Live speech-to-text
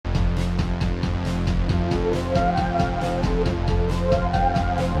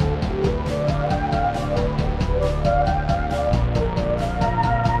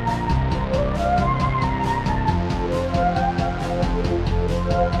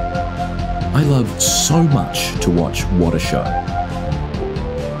I love so much to watch What a Show.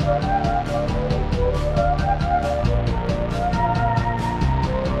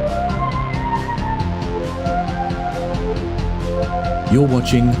 You're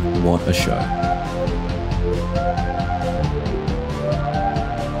watching What a Show.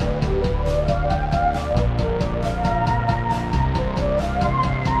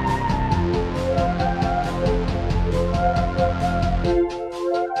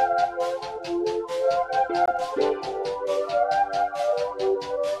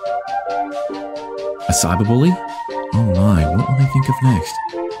 A cyberbully? Oh my, what will they think of next?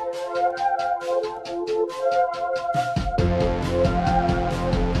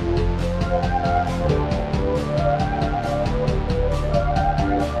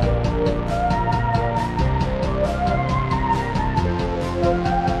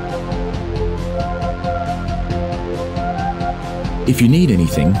 If you need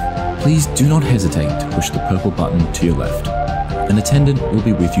anything, please do not hesitate to push the purple button to your left. An attendant will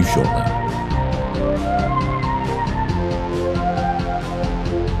be with you shortly.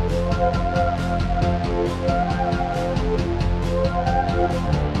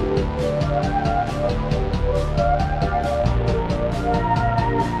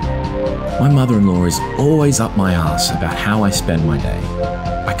 My mother-in-law is always up my ass about how I spend my day.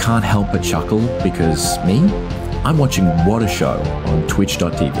 I can't help but chuckle because me? I'm watching What a Show on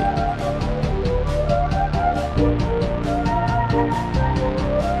twitch.tv.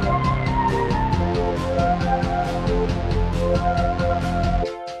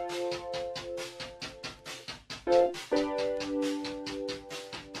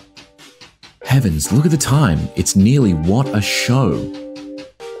 Heavens, look at the time. It's nearly What a Show.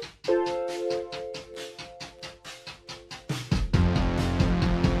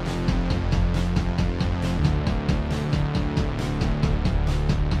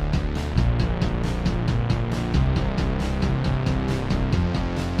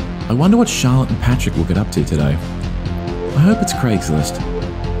 I wonder what Charlotte and Patrick will get up to today. I hope it's Craigslist.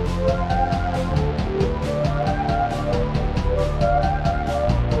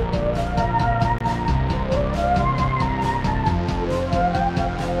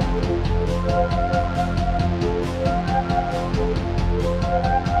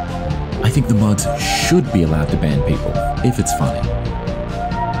 I think the mods should be allowed to ban people, if it's funny.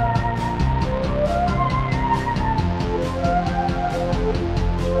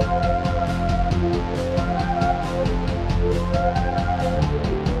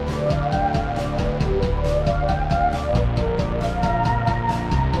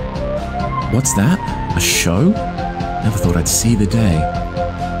 What's that? A show? Never thought I'd see the day.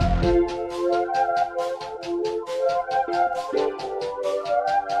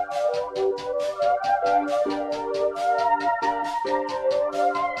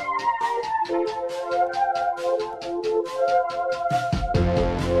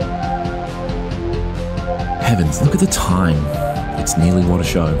 Heavens, look at the time. It's nearly What a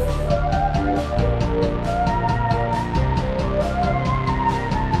Show.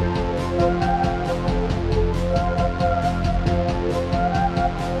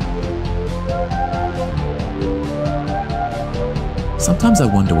 Sometimes I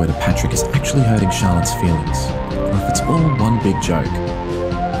wonder whether Patrick is actually hurting Charlotte's feelings, or if it's all one big joke.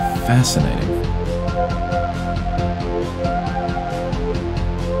 Fascinating.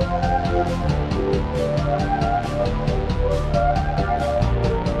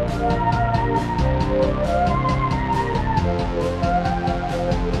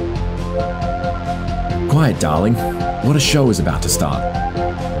 Quiet, darling. What a show is about to start.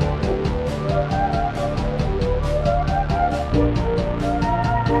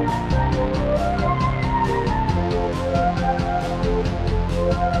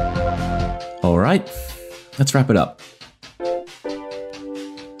 All right, let's wrap it up.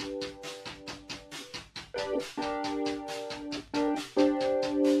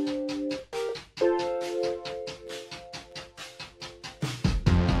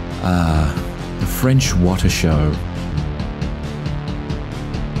 The French What a Show.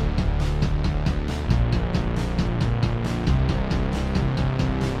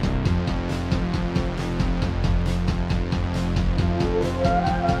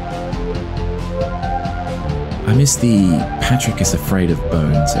 I miss the Patrick is afraid of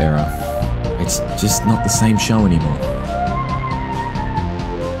bones era. It's just not the same show anymore.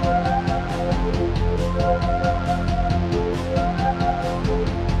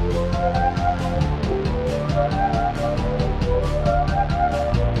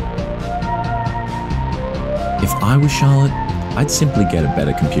 If I was Charlotte, I'd simply get a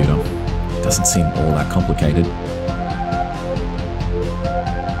better computer. It doesn't seem all that complicated.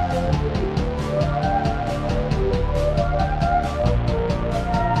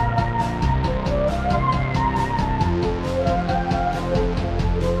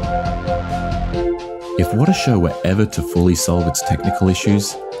 If What a Show were ever to fully solve its technical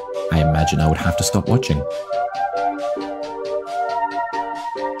issues, I imagine I would have to stop watching.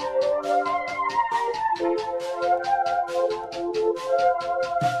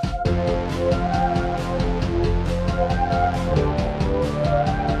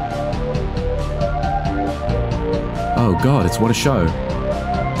 Oh god, it's What a Show.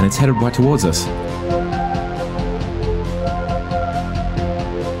 And it's headed right towards us.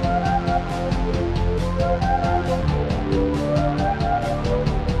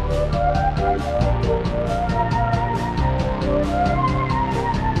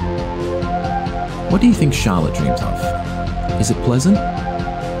 What do you think Charlotte dreams of? Is it pleasant?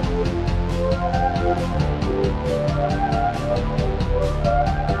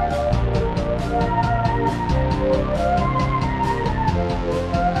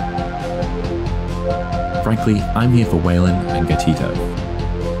 Frankly, I'm here for Waylon and Gatito.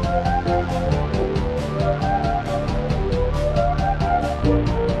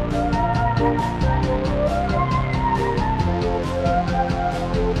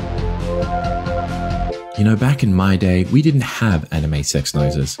 You know, back in my day, we didn't have anime sex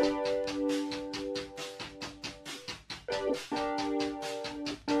noises.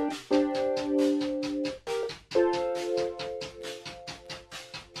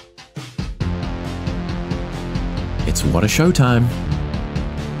 It's What a Show time.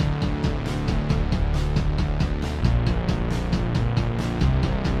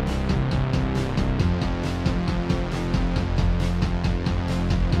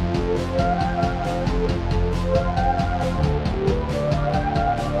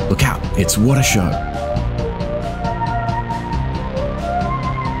 Look out, it's What a Show.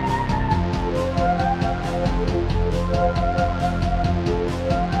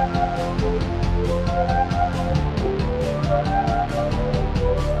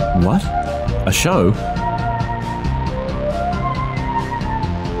 What? A show?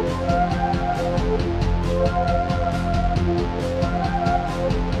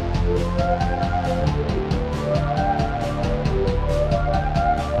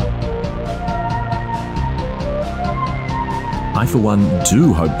 I, for one,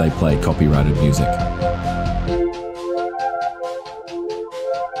 do hope they play copyrighted music.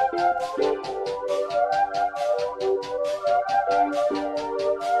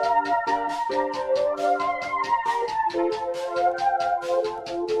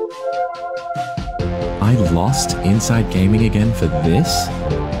 I lost Inside Gaming again for this?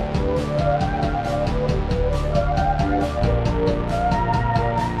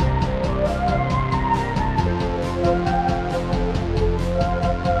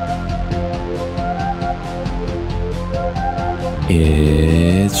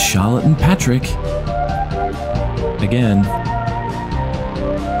 It's Charlotte and Patrick. Again.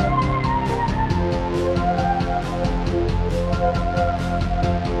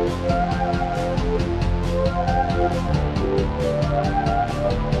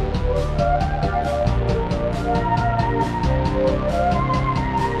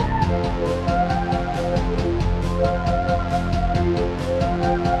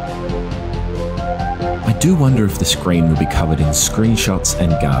 I do wonder if the screen will be covered in screenshots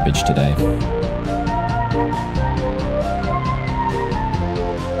and garbage today.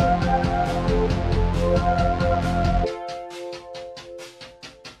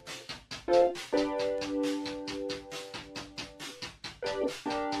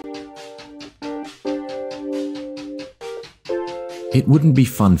 It wouldn't be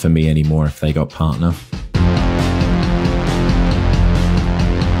fun for me anymore if they got partner.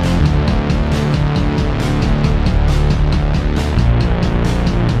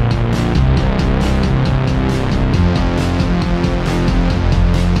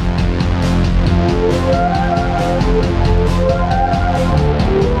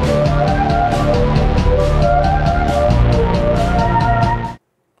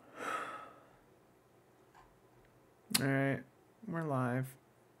 We're live.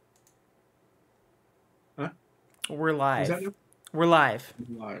 Huh? We're live. Is that it? We're live.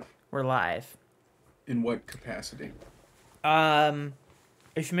 Live. We're live. In what capacity? Are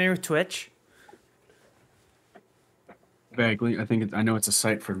you familiar with Twitch? Vaguely. I know it's a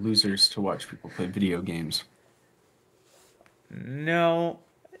site for losers to watch people play video games. No,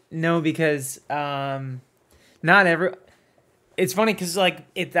 because not every. It's funny because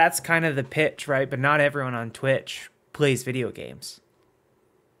that's kind of the pitch, right? But not everyone on Twitch plays video games.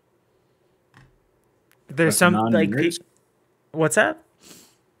 There's some non-nerds? What's that?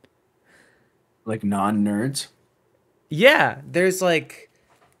 Like non-nerds? Yeah, there's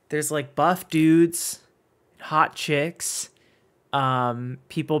buff dudes, hot chicks,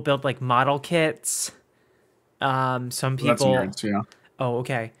 people build like model kits, Some Well, that's people. nerds, yeah. Oh,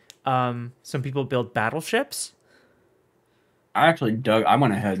 okay. Some people build battleships. I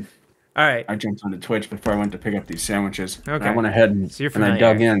went ahead. All right. I jumped onto Twitch before I went to pick up these sandwiches. And I Okay. went ahead and, So you're and I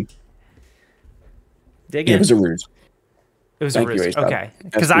dug familiar. in. Dig Yeah, it in. was a ruse. It was Thank a you, ruse. ASAP. Okay.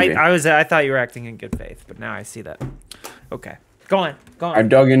 Because SPV. I thought you were acting in good faith, but now I see that. Okay. Go on. Go I on.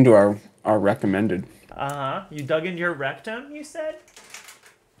 dug into our recommended. You dug into your rectum, you said?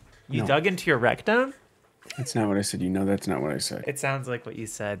 You No. dug into your rectum? That's not what I said. You know that's not what I said. It sounds like what you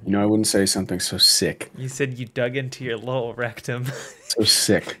said. You know I wouldn't say something so sick. You said you dug into your little rectum. So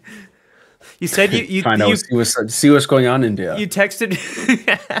sick. You said you Find out, see what's going on in there. you texted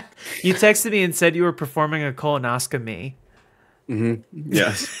you texted me and said you were performing a colonoscopy.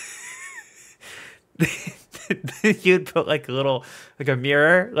 Yes. You'd put like a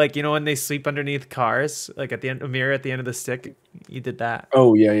mirror, like you know when they sleep underneath cars, like at the end, a mirror at the end of the stick. You did that.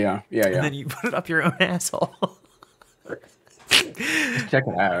 Oh yeah. And then you put it up your own asshole. Just check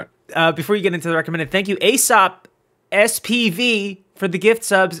it out. Before you get into the recommended, thank you Aesop SPV for the gift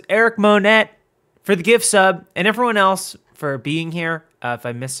subs, Eric Monette for the gift sub, and everyone else for being here. If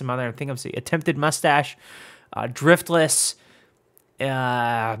I missed some other, I think I'm seeing Attempted Mustache, Driftless. We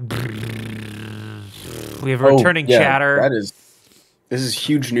have a returning chatter. This is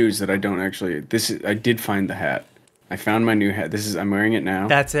huge news that I don't actually. I did find the hat. I found my new hat. I'm wearing it now.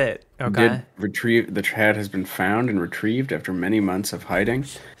 That's it. Okay. The hat has bone found and retrieved after many months of hiding.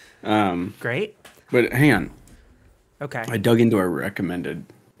 Great. But hang on. Okay. I dug into our recommended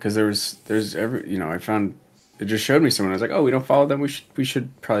because I found it just showed me someone. I was like, oh, we don't follow them. We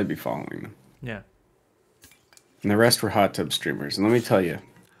should probably be following them. Yeah. And the rest were hot tub streamers. And let me tell you,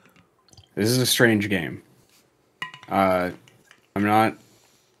 this is a strange game. I'm not,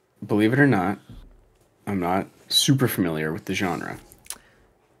 believe it or not, I'm not super familiar with the genre.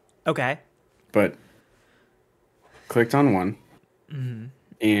 Okay. But clicked on one,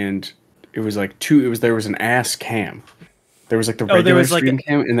 and it was like there was an ass cam. There was like the regular stream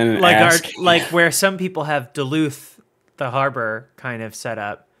cam, and then an ass cam. Like where some people have Duluth, the harbor kind of set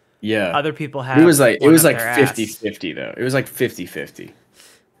up. Yeah. Other people have. It was like 50-50 50-50 though. It was like 50-50.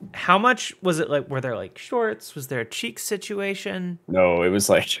 How much was it like? Were there like shorts? Was there a cheek situation? No, it was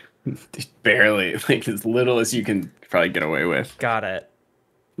like barely, like as little as you can probably get away with. Got it.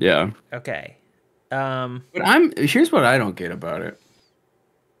 Yeah. Okay. But here's what I don't get about it.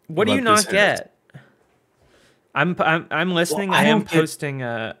 What do you not get? I'm listening. Well, I am posting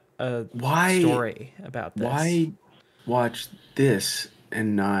a why story about this. Why watch this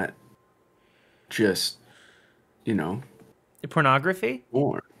and not just, pornography?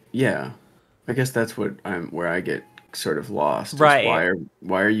 more? Yeah. I guess that's where I get sort of lost. Right.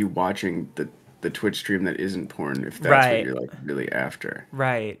 Why are you watching the Twitch stream that isn't porn if that's Right. what you're like really after?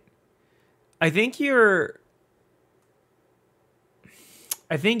 Right. I think you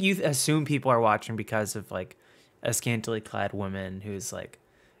assume people are watching because of like a scantily clad woman who's like,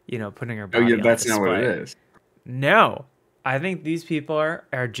 putting her body on That's display. not what it is. No. I think these people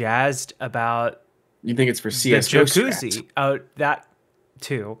are jazzed about You think it's for the CS:GO jacuzzi. Oh, that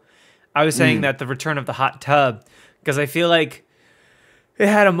too. I was saying that the return of the hot tub, because I feel like it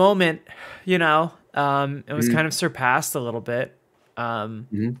had a moment, it was kind of surpassed a little bit.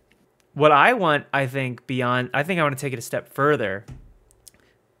 What I want, I think I want to take it a step further,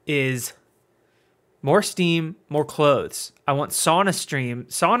 is more steam, more clothes. I want sauna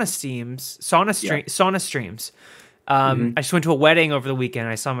streams. I just went to a wedding over the weekend.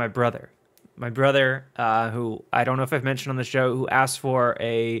 I saw my brother, who I don't know if I've mentioned on the show, who asked for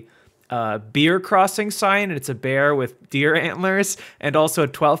a beer crossing sign, and it's a bear with deer antlers, and also a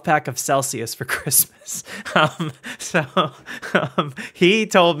 12-pack of Celsius for Christmas. He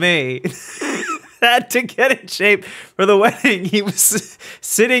told me that to get in shape for the wedding, he was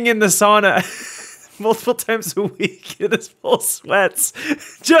sitting in the sauna multiple times a week in his full sweats,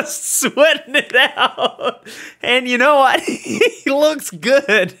 just sweating it out. And you know what? He looks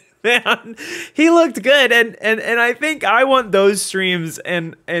good, man. He looked good, and I think I want those streams,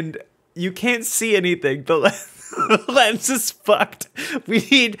 and you can't see anything. The lens is fucked. We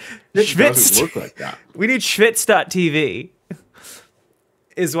need It doesn't look like that. We need Schwitz.tv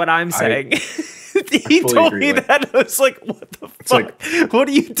is what I'm saying. He told me that. I was like, what the fuck? What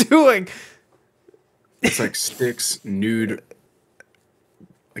are you doing? It's like Sticks nude,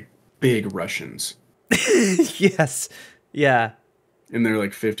 like big Russians. Yes. Yeah. In their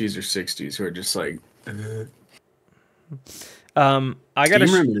like 50s or 60s who are just like. I gotta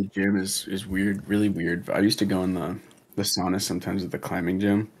remember the gym is weird, really weird. I used to go in the sauna sometimes at the climbing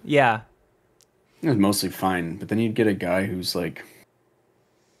gym. Yeah. It was mostly fine, but then you'd get a guy who's like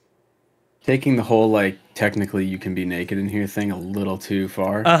taking the whole like technically you can be naked in here thing a little too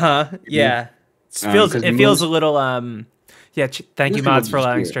far. Yeah. Because It feels a little yeah, thank you most people mods for just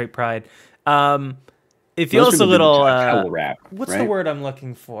allowing do it. straight pride. It Most feels a people do the little towel wrap, what's the right? word I'm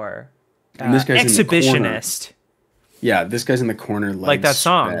looking for? And this guy's in the corner. Exhibitionist. Yeah, this guy's in the corner, Like legs that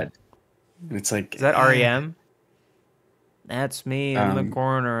song. spread. And it's like, Is that REM? That's me in the um,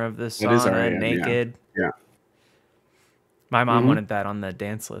 corner of the that is sauna, REM, naked. yeah. My mom Mhm. wanted that on the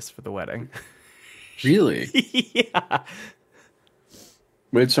dance list for the wedding. Really? Yeah.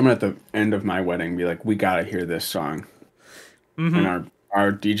 We had someone at the end of my wedding be like, "We gotta hear this song," and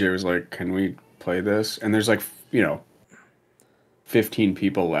our DJ was like, "Can we play this?" And there's like, 15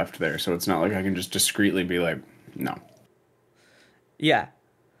 people left there, so it's not like I can just discreetly be like, "No." Yeah.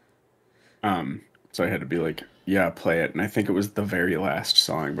 So I had to be like, "Yeah, play it," and I think it was the very last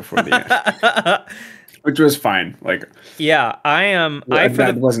song before the end, which was fine. Like, Yeah, I am.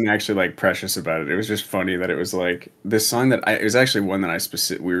 that wasn't actually like precious about it. It was just funny that it was like this song that it was actually one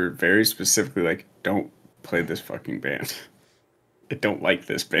that we were very specifically like, don't play this fucking band. I don't like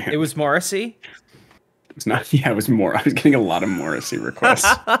this band. It was Morrissey. It's not. Yeah, it was more. I was getting a lot of Morrissey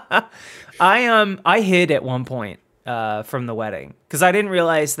requests. I hid at one point from the wedding because I didn't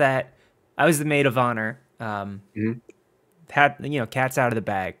realize that I was the maid of honor. Had cat's out of the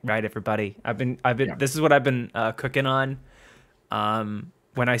bag, right? Everybody, I've been. Yeah. This is what I've been cooking on.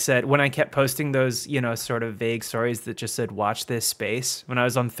 When I kept posting those, sort of vague stories that just said "watch this space." When I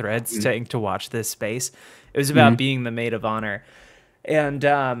was on Threads saying to watch this space, it was about being the maid of honor, and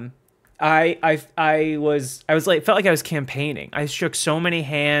I was like, felt like I was campaigning. I shook so many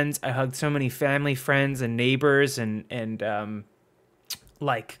hands. I hugged so many family, friends, and neighbors, and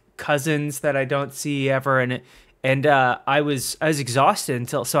like cousins that I don't see ever, and I was exhausted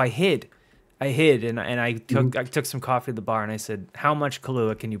so I hid, and I took some coffee at the bar, and I said, "How much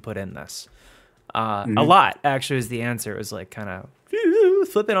Kahlua can you put in this?" A lot, actually, was the answer. It was like kind of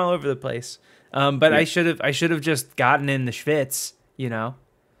flipping all over the place. But I should have just gotten in the schwitz,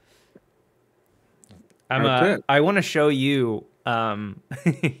 I want to show you.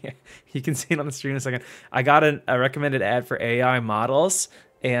 You can see it on the screen in a second. I got a recommended ad for AI models,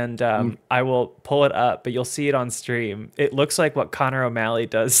 and I will pull it up, but you'll see it on stream. It looks like what Connor O'Malley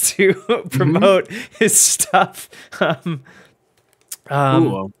does to promote his stuff.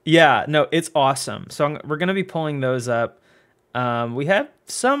 Cool. Yeah, no, it's awesome. So we're gonna be pulling those up. We have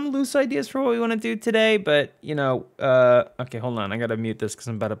some loose ideas for what we want to do today, but okay, hold on. I gotta mute this because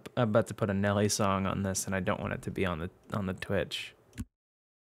I'm about to put a Nelly song on this, and I don't want it to be on the Twitch.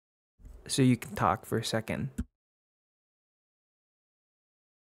 So you can talk for a second.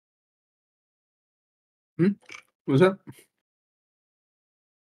 What's up?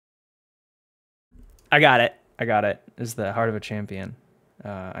 I got it. Is the Heart of a Champion.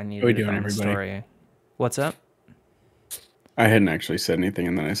 I need to find the story. What's up? I hadn't actually said anything,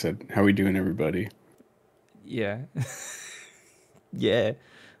 and then I said, "How we doing, everybody?" Yeah. Yeah.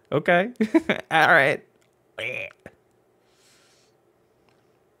 Okay. All right.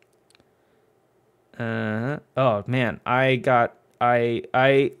 Oh man,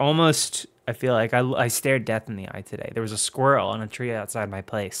 I almost, I feel like I stared death in the eye today. There was a squirrel on a tree outside my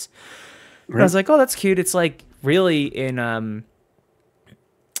place. Right. And I was like, oh, that's cute. It's like really in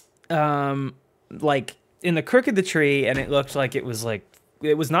like in the crook of the tree, and it looked like it was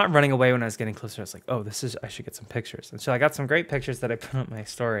not running away when I was getting closer. I was like, oh, I should get some pictures. And so I got some great pictures that I put on my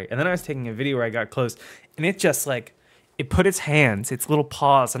story. And then I was taking a video where I got close, and it just like, it put its little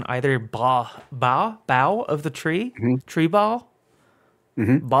paws on either bough of the tree, tree bough,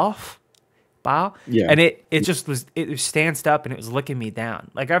 bough. Yeah. And it stanced up, and it was looking me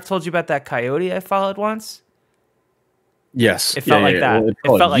down. Like I've told you about that coyote I followed once. Yes. It felt like that. Well, it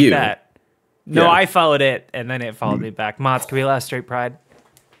felt like that. No, Yeah. I followed it, and then it followed me back. Mods, can we allow straight pride?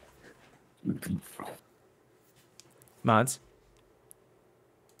 Mods.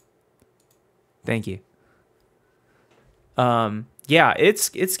 Thank you. Yeah, it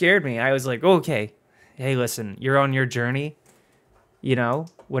scared me. I was like, oh, okay, hey, listen, you're on your journey.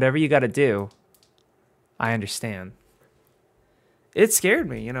 Whatever you got to do, I understand. It scared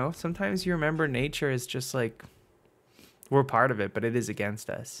me. Sometimes you remember nature is just like, we're part of it, but it is against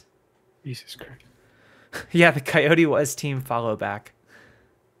us. Jesus Christ. Yeah, the coyote was team follow back.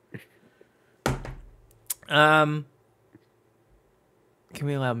 Can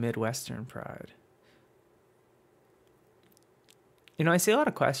we allow Midwestern pride? I see a lot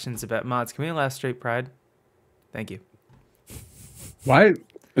of questions about mods. Can we allow straight pride? Thank you. Why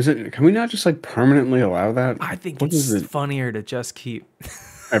is it? Can we not just like permanently allow that? I think What is it's it funnier to just keep.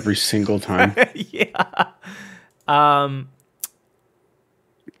 every single time? Yeah. I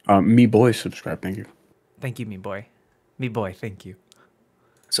Me boy, subscribe. Thank you. Thank you, me boy. Me boy, thank you.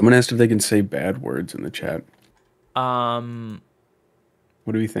 Someone asked if they can say bad words in the chat. Um,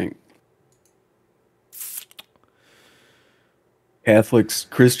 What do we think? Catholics,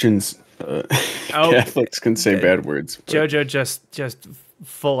 Christians, Catholics can say bad words. Jojo just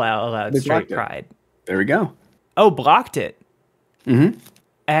full out allowed They straight blocked it. pride. There we go. Oh, blocked it. Mm-hmm.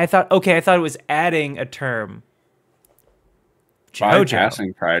 And I thought it was adding a term. Jojo.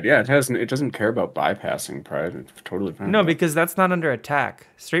 Bypassing pride. Yeah, it doesn't care about bypassing pride. It's totally fine. No, with that. because that's not under attack.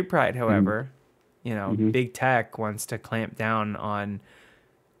 Straight pride, however, big tech wants to clamp down on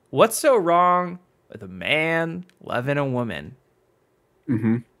what's so wrong with a man loving a woman.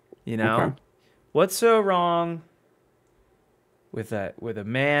 Mm-hmm. You know, Okay. what's so wrong with a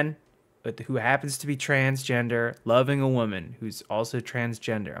man who happens to be transgender loving a woman who's also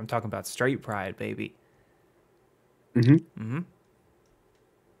transgender? I'm talking about straight pride, baby. Mm-hmm. Mm-hmm.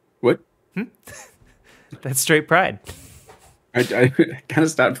 What? That's straight pride. I kind of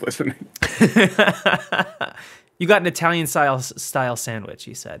stopped listening. You got an Italian style sandwich,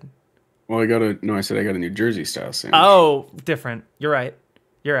 he said. Well, I said I got a New Jersey style sandwich. Oh, different. You're right.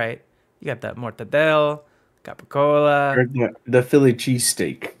 You got that mortadella, capicola. Or the Philly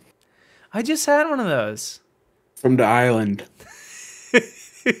cheesesteak I just had one of those. from the island.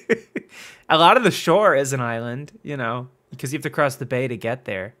 A lot of the shore is an island, because you have to cross the bay to get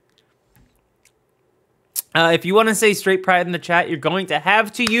there. If you want to say straight pride in the chat, you're going to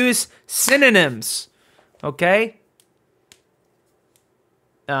have to use synonyms. Okay?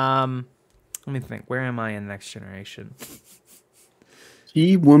 Let me think. Where am I in Next Generation?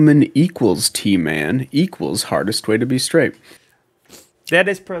 T-woman equals T-man equals hardest way to be straight. That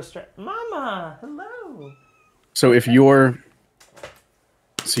is pro straight. Mama, hello. So you're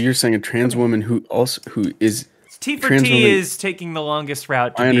saying a trans woman who is T for trans T woman, is taking the longest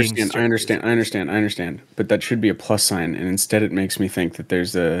route to I being straight. I understand. But that should be a plus sign, and instead it makes me think that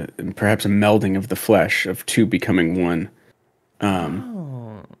there's perhaps a melding of the flesh of two becoming one.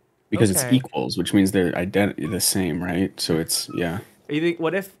 Because it's okay. equals, which means they're the same, right? So it's You think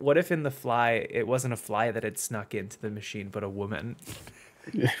what if in The Fly it wasn't a fly that had snuck into the machine, but a woman?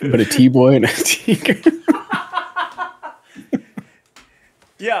 But a T-boy and a T-girl.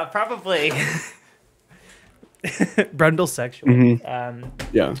 Yeah, probably. Brundle sexual. Mm-hmm.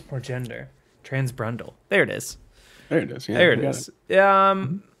 Yeah. Or gender. Trans brundle. There it is. There it is. Yeah, there it is.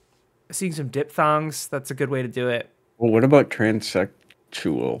 Seeing some diphthongs. That's a good way to do it. Well, what about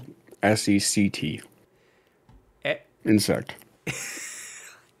transsexual? SECT. Insect.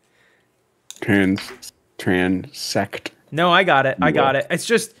 Transect. No, I got it. I got it. It's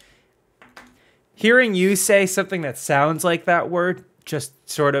just hearing you say something that sounds like that word, just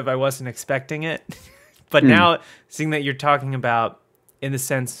sort of, I wasn't expecting it. But now seeing that you're talking about in the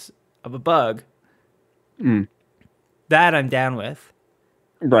sense of a bug, that I'm down with.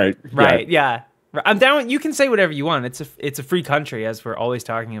 Right. Yeah. I'm down with, you can say whatever you want. It's a free country, as we're always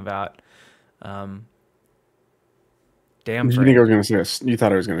talking about. Damn. You think I was going to say you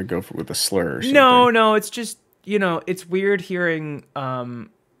thought I was going to go with a slur or something? No, it's just, it's weird hearing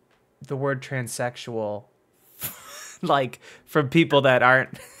the word transsexual like from people that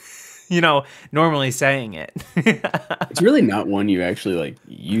aren't normally saying it. It's really not one you actually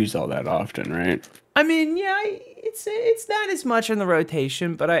use all that often, right? I mean, yeah, it's not as much in the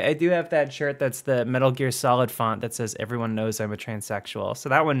rotation, but I do have that shirt that's the Metal Gear Solid font that says "Everyone knows I'm a transsexual." So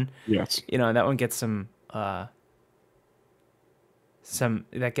that one, yes, that one gets some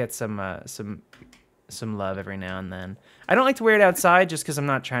love every now and then. I don't like to wear it outside just because I'm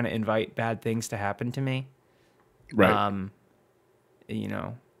not trying to invite bad things to happen to me. Right.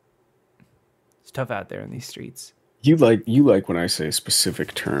 It's tough out there in these streets. You like when I say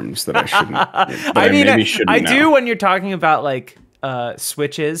specific terms that I shouldn't. That I mean, maybe shouldn't I know. do when you're talking about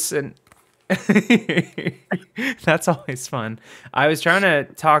switches and that's always fun. I was trying to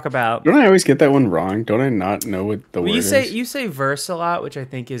talk about. Don't I always get that one wrong? Don't I not know what the word is? You say verse a lot, which I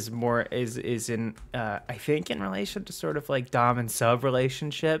think is more is in I think in relation to sort of like dom and sub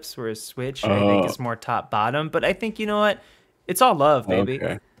relationships, whereas switch I think is more top bottom. But I think it's all love, baby.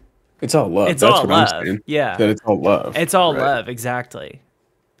 Okay. It's all love. It's That's all what love. I'm saying. Yeah. That it's all love. It's all right. love, exactly.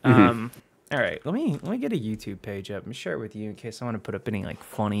 Mm-hmm. All right, let me get a YouTube page up and share it with you in case I want to put up any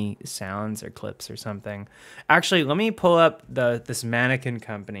funny sounds or clips or something. Actually, let me pull up this mannequin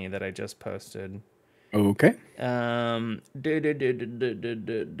company that I just posted. Okay. All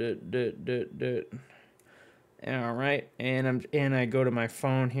right, and I go to my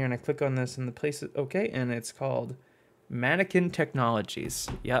phone here and I click on this and the place is okay, and it's called Mannequin Technologies.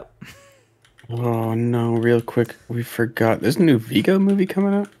 Yep. Oh no! Real quick, we forgot. There's a new Vigo movie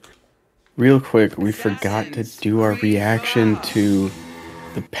coming out. real quick, we forgot to do our reaction to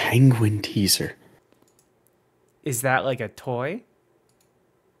the penguin teaser. Is that like a toy?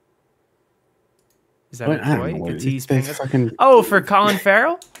 Is that What? a I don't toy? know You what could it is. tease They penguins. fucking- Oh, for Colin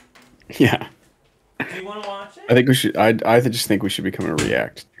Farrell? Yeah. Do you want to watch it? I think we should. I just think we should become a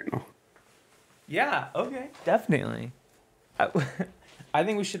React channel. Yeah. Okay. Definitely. I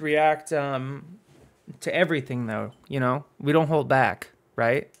think we should react to everything, though. You know, we don't hold back,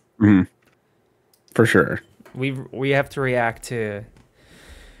 right? Mm-hmm. For sure. We have to react to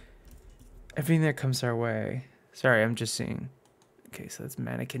everything that comes our way. Sorry, I'm just seeing. Okay, so that's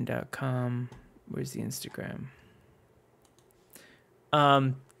mannequin.com. Where's the Instagram?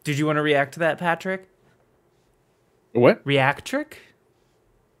 Did you want to react to that, Patrick? What? Reactric?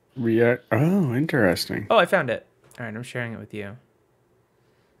 React. Oh, interesting. Oh, I found it. All right, I'm sharing it with you.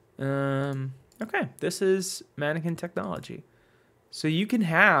 Okay, this is mannequin technology. So you can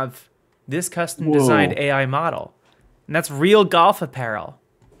have this custom designed AI model. And that's real golf apparel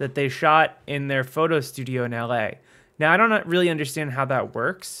that they shot in their photo studio in LA. Now, I don't really understand how that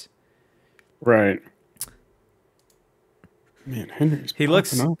works. Right. Man, Henry's He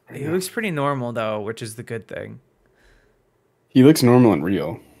looks popping off right he now. looks pretty normal though, which is the good thing. He looks normal and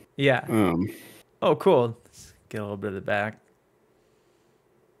real. Yeah. Oh, cool. Let's get a little bit of the back.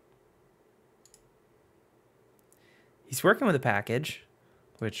 He's working with a package,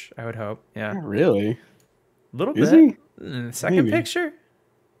 which I would hope. Yeah. Not really. A little Is bit. he? In the second Maybe. picture?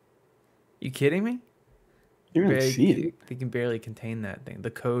 You kidding me? You don't see it. They can barely contain that thing.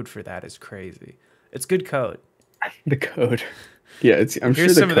 The code for that is crazy. It's good code. The code. Yeah, it's. I'm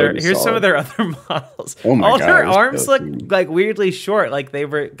Here's sure some the of their code is here's some of solid. their other models. Oh my All God, their this arms look skeleton. like weirdly short, like they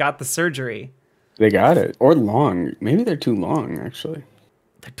got the surgery. They got it, or long. Maybe they're too long, actually.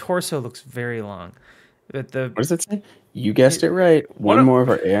 The torso looks very long. But the What does it say? You guessed it right. What One a- more of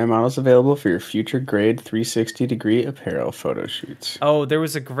our AI models available for your future grade 360-degree apparel photo shoots. oh, there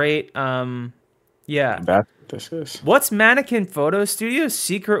was a great yeah. That's what this is. What's Mannequin Photo Studio's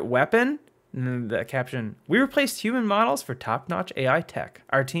secret weapon? And the caption: we replaced human models for top-notch AI tech.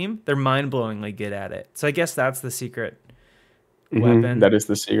 Our team, they're mind-blowingly good at it. So I guess that's the secret weapon. That is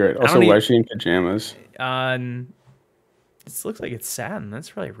the secret. Also, don't why e- is she in pajamas? This looks like it's satin. That's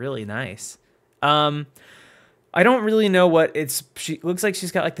probably really nice. I don't really know what it's. She looks like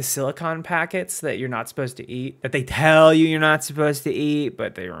she's got like the silicone packets that you're not supposed to eat. That they tell you you're not supposed to eat,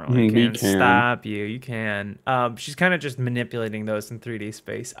 but they really You can't can. stop you. You can. She's kind of just manipulating those in 3D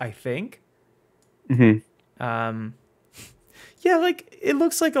space, I think. Yeah, like it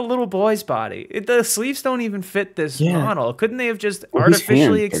looks like a little boy's body. The sleeves don't even fit this Yeah. model. Couldn't they have just Well, his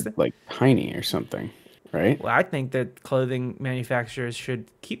artificially hands are, like tiny or something, right? Well, I think that clothing manufacturers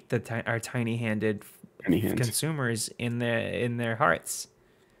should keep our tiny-handed Tiny hands. consumers in their hearts.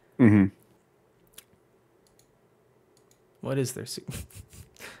 What is their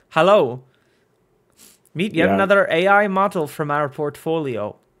Hello. Meet yet Yeah. another AI model from our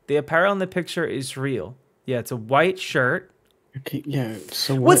portfolio. The apparel in the picture is real. Yeah, it's a white shirt. Okay, yeah.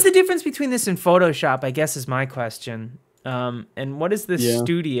 So What's the difference between this and Photoshop, I guess is my question. And what is this Yeah.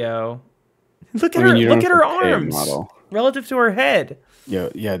 studio? Look at I mean, you her look don't at her have to pay a arms model. relative to her head.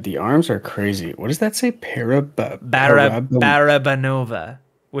 Yeah, the arms are crazy. What does that say? Barabanova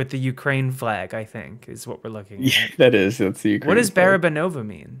with the Ukraine flag, I think, is what we're looking at. Yeah, that is. That's the Ukraine What does flag. Barabanova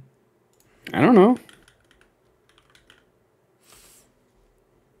mean? I don't know.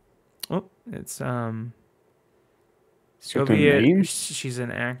 Oh, it's Like a Soviet. name? She's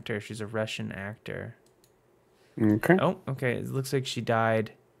an actor. She's a Russian actor. Okay. Oh, okay. It looks like she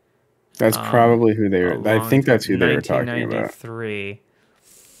died. That's probably who they were. I think that's who they were talking about. 1993.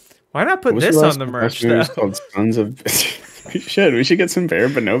 Why not put What was this the on last- the last merch movie though? was called Sons of. We should. We should get some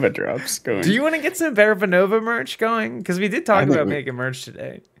Barabanova drops going. Do you want to get some Barabanova merch going? Because we did talk I think about we- making merch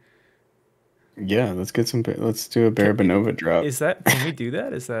today. Yeah, let's get some. Let's do a Barabanova drop. Can we do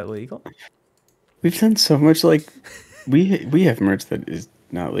that? Is that legal? We've done so much. Like, we have merch that is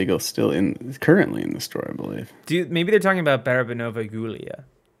not legal still currently in the store, I believe. Maybe they're talking about Barabanova Gulia.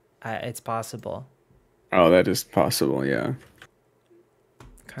 It's possible. Oh, that is possible. Yeah.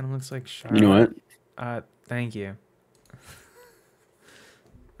 Kind of looks like Charlotte. You know what? Thank you.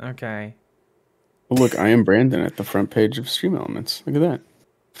 Okay. Well, look, I am Brandon at the front page of Stream Elements. Look at that.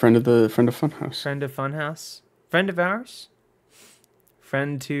 Friend of Funhouse. Friend of Funhouse. Friend of ours.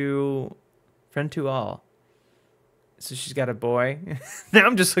 Friend to all. So she's got a boy. Now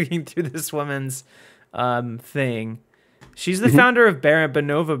I'm just looking through this woman's thing. She's the founder of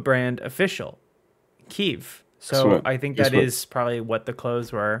Barabanova brand official, Kiev. So I think that is probably what the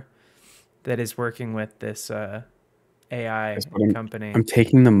clothes were. That is working with this AI company. I'm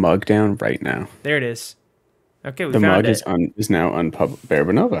taking the mug down right now. There it is. Okay, we The found mug it. is now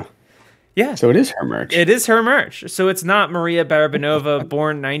Barabanova. Yeah. So it is her merch. It is her merch. So it's not Maria Barabanova,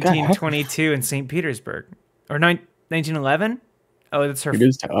 born God, 1922 in St. Petersburg. Or 1911? Oh, that's her. it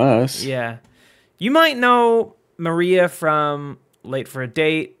is to us. Yeah. You might know Maria from Late for a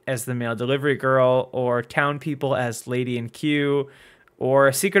Date as the mail delivery girl, or Town People as Lady in Q,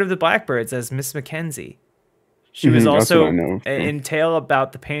 or Secret of the Blackbirds as Miss Mackenzie. She was that's also what I know from. in Tale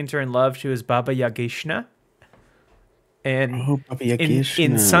About the Painter in Love. She was Baba Yagishna. And Baba in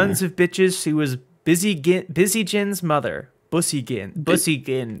Yagishna. Sons of Bitches, she was Busy Gin's mother. Bussy Gins.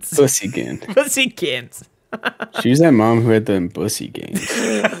 Bussygin. Bussy Gins. She was that mom who had the bussy gains.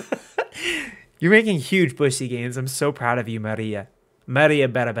 You're making huge bussy gains. I'm so proud of you, Maria. Maria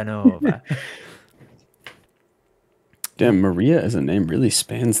Barabanova. Damn, Maria as a name really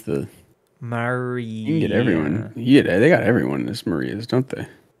spans the. Maria. You can get everyone. Yeah, they got everyone as Marias, don't they?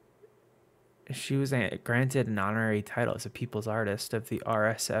 She was granted an honorary title as a People's Artist of the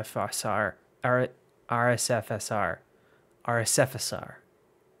RSFSR. RSFSR.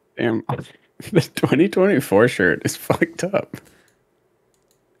 Damn, the 2024 shirt is fucked up.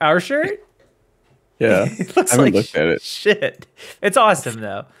 Our shirt? Yeah, It looks I haven't like looked at it. shit. It's awesome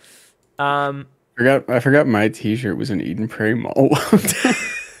though. I forgot my T-shirt was an Eden Prairie Mall.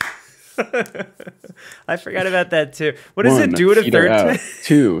 I forgot about that too. What does it One, do at a feet are third out. time?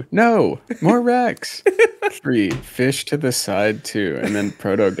 2, no, more Rex. 3, fish to the side 2, and then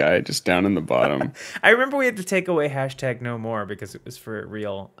proto guy just down in the bottom. I remember we had to take away #NoMore because it was for a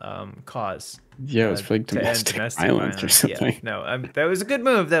real cause. Yeah, it was for like to end domestic violence or something. Yeah, no, that was a good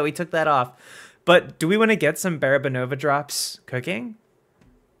move that we took that off. But do we want to get some Barabanova drops cooking?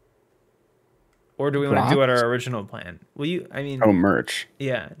 Or do we want to do what our original plan? Will you, I mean... Oh, merch.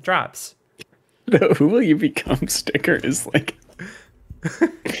 Yeah, drops. No, who will you become sticker is like...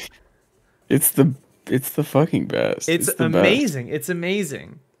 It's the fucking best. It's the amazing. Best. It's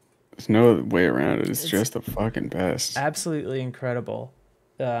amazing. There's no way around it. It's just the fucking best. Absolutely incredible.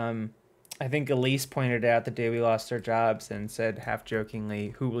 I think Elise pointed out the day we lost our jobs and said half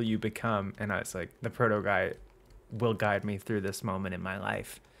jokingly, "Who will you become?" And I was like, "The proto guy will guide me through this moment in my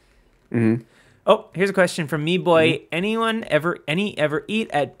life." Mm-hmm. Oh, here's a question from me boy. Anyone ever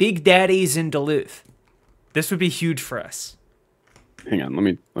eat at Big Daddy's in Duluth? This would be huge for us. Hang on,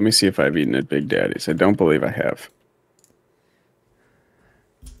 let me see if I've eaten at Big Daddy's. I don't believe I have.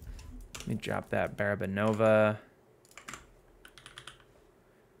 Let me drop that Barabanova.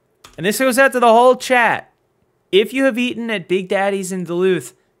 And this goes out to the whole chat. If you have eaten at Big Daddy's in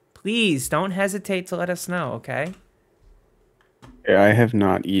Duluth, please don't hesitate to let us know, okay? Yeah, I have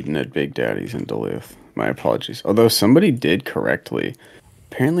not eaten at Big Daddy's in Duluth. My apologies. Although somebody did correctly.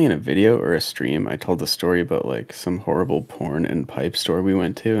 Apparently in a video or a stream, I told the story about like some horrible porn and pipe store we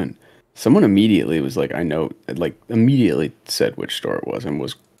went to, and someone immediately was like, I know, like immediately said which store it was and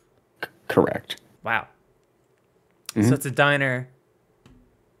was correct. Wow. Mm-hmm. So it's a diner.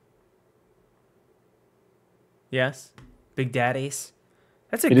 Yes? Big Daddy's?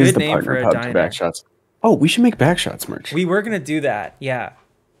 That's a good name for a diner. Backshots. Oh, we should make Backshots merch. We were going to do that, yeah.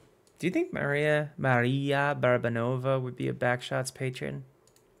 Do you think Maria Barabanova would be a Backshots patron?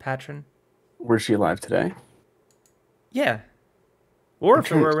 Was she alive today? Yeah. Or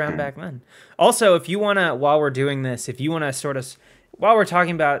if it were around back then. Also, if you want to, while we're doing this, if you want to sort of, while we're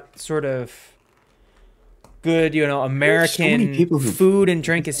talking about sort of good, American food and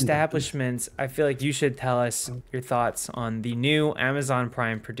drink establishments, I feel like you should tell us your thoughts on the new Amazon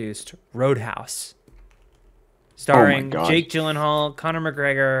Prime produced Roadhouse. Starring Jake Gyllenhaal, Conor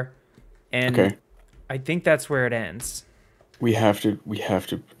McGregor, and I think that's where it ends. We have to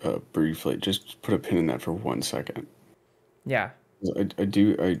briefly just put a pin in that for 1 second. Yeah. I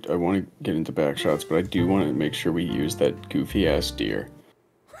want to get into Backshots, but I do want to make sure we use that goofy ass deer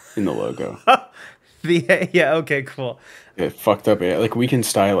in the logo. Yeah, okay, cool. Yeah, fucked up. Yeah, like we can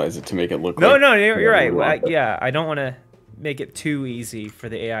stylize it to make it look. No, like, you're right. Well, I don't want to make it too easy for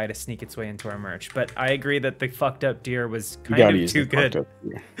the AI to sneak its way into our merch, but I agree that the fucked up deer was kind of too good.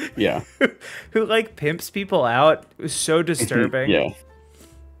 Yeah. Who like pimps people out? It was so disturbing. Yeah.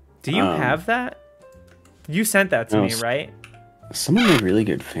 Do you have that? You sent that to me, right? Someone made really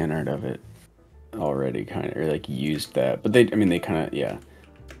good fan art of it already, kind of, or like used that, but they kind of, yeah.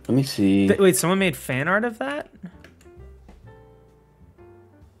 Let me see. Wait, someone made fan art of that?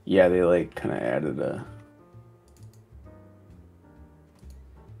 Yeah, they like kind of added a.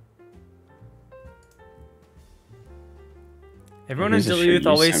 Everyone in Duluth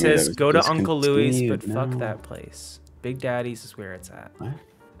always says, go to Uncle Louie's, but fuck that place. Big Daddy's is where it's at. What?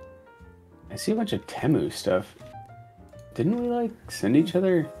 I see a bunch of Temu stuff. Didn't we like send each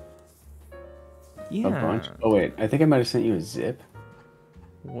other Yeah. a bunch? Oh wait, I think I might have sent you a zip.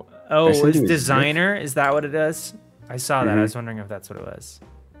 Oh, I sent it's you a zip. designer? Is that what it is? I saw that. I Mhm. was wondering if that's what it was.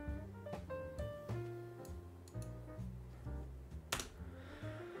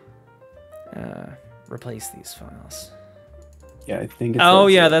 Replace these files. Yeah, I think it's Oh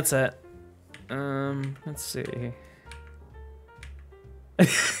that yeah, zip. that's it. Let's see.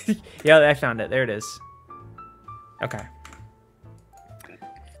 Yeah, I found it. There it is. Okay.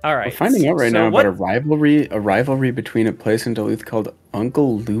 All right. We're finding out right so now what- about a rivalry between a place in Duluth called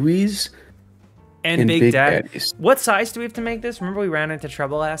Uncle Louie's and and Big Daddy. Daddy's. What size do we have to make this? Remember we ran into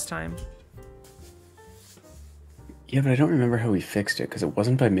trouble last time? Yeah, but I don't remember how we fixed it because it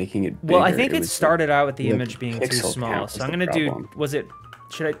wasn't by making it bigger. Well, I think it was started out with the like image being too pixel small. count So was I'm the gonna do. problem. Was it?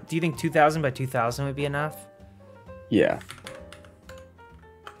 Should I? Do you think 2000 by 2000 would be enough? Yeah.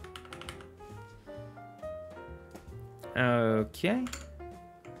 Okay.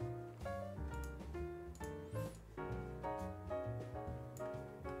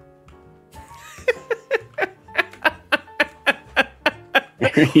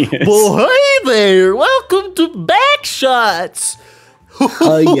 There he is. Well, hey there! Welcome to Backshots!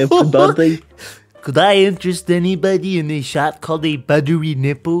 Hi, everybody. Could I interest anybody in a shot called a buttery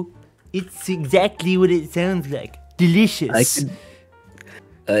nipple? It's exactly what it sounds like. Delicious.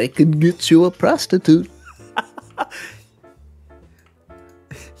 I could get you a prostitute.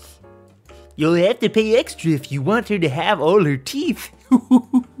 You'll have to pay extra if you want her to have all her teeth.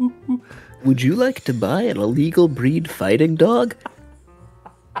 Would you like to buy an illegal breed fighting dog?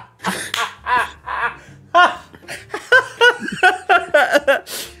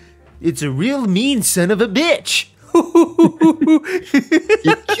 It's a real mean son of a bitch.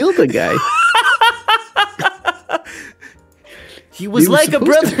 You killed a guy. He was We were like a supposed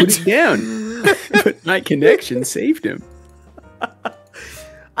brother. to put him down, but my connection saved him.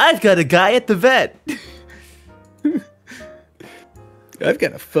 I've got a guy at the vet. I've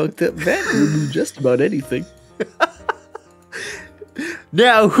got a fucked up vet who will do just about anything.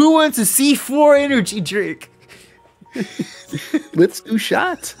 Now, who wants a C4 energy drink? Let's do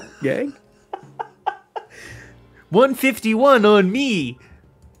shots, gang. 151 on me.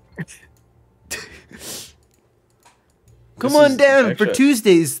 Come on is down for Backshot.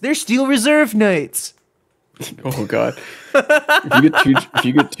 Tuesdays. They're Steel Reserve nights. Oh God! If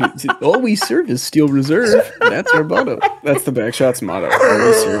you get two, all we serve is Steel Reserve. That's our motto. That's the Backshot's motto. All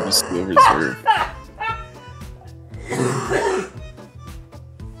we serve is Steel Reserve.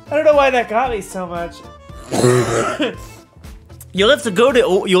 I don't know why that got me so much. You'll have to go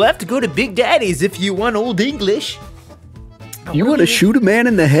to Big Daddy's if you want Old English. You want to shoot a man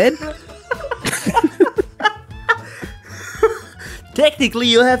in the head? Technically,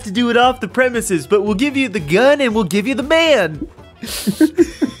 you'll have to do it off the premises, but we'll give you the gun and we'll give you the man.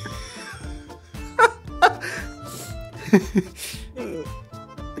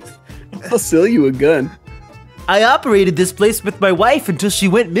 I'll sell you a gun. I operated this place with my wife until she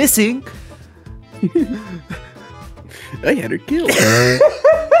went missing. I had her killed.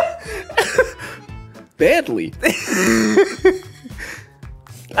 Badly.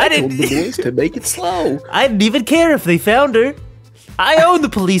 I Told the didn't. boys to make it slow. I didn't even care if they found her. I own the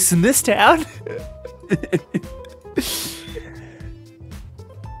police in this town.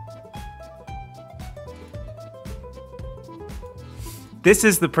 This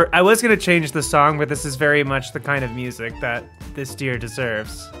is the I was gonna change the song, but this is very much the kind of music that this deer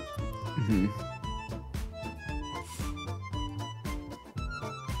deserves.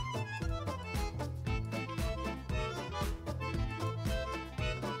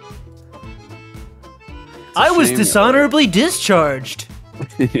 I was shame, dishonorably discharged.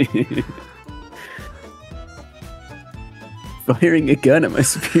 Firing a gun at my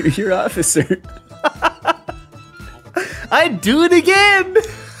superior officer. I'd do it again.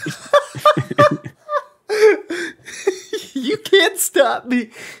 You can't stop me.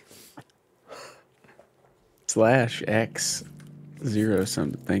 /X 0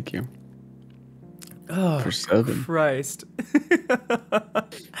 something. Thank you. Oh, For 7. Christ.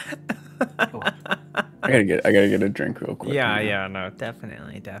 I gotta get a drink real quick. Yeah, yeah, no,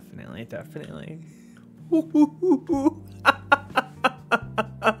 definitely, definitely, definitely.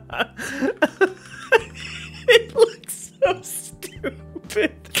 It looks so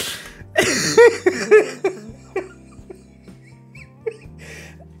stupid.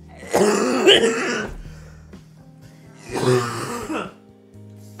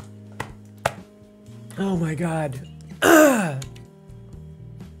 Oh my god.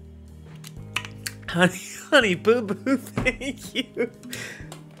 Honey, honey, boo boo, thank you.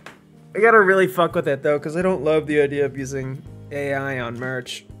 I gotta really fuck with it though, because I don't love the idea of using AI on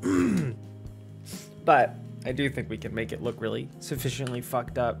merch. But I do think we can make it look really sufficiently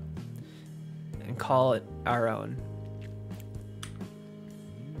fucked up and call it our own.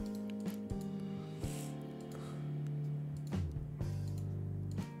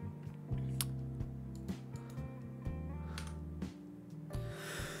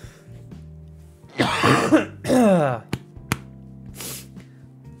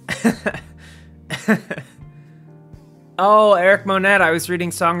 Oh, Eric Monette, I was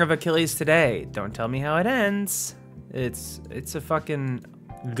reading Song of Achilles today. Don't tell me how it ends. It's a fucking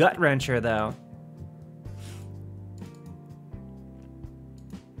gut wrencher though.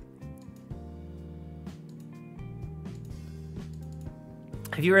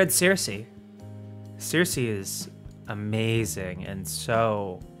 Have you read Circe? Circe is amazing and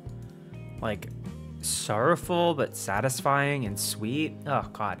so like sorrowful but satisfying and sweet. Oh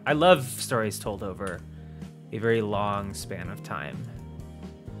god, I love stories told over a very long span of time.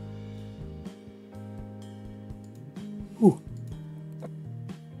 Ooh.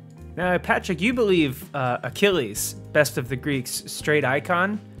 Now, Patrick, you believe Achilles, best of the Greeks, straight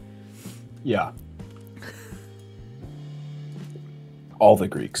icon? Yeah. All the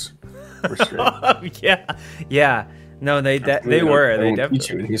Greeks were straight. yeah. No, they were. They definitely teach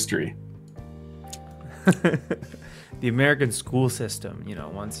you in history. The American school system,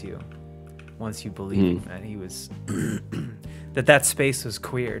 once you believe that he was that space was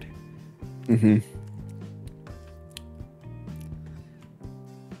queered. Mm-hmm.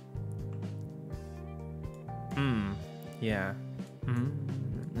 Yeah.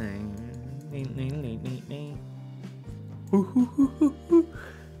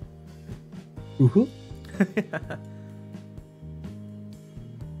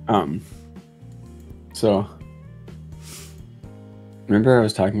 So remember I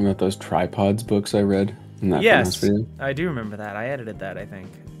was talking about those tripods books I read in that Yes, video? I do remember that. I edited that, I think.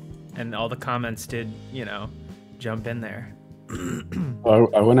 And all the comments did, jump in there.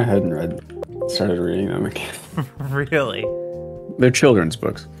 I went ahead and started reading them again. Really? They're children's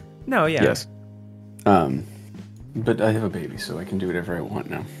books. No, yeah. Yes. But I have a baby, so I can do whatever I want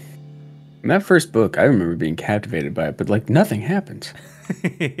now. And that first book, I remember being captivated by it, but nothing happens.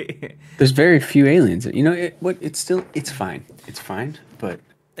 There's very few aliens. It's fine. It's fine, but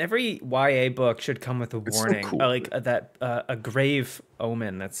Every YA book should come with a It's so warning, cool. a grave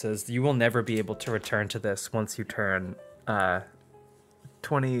omen that says you will never be able to return to this once you turn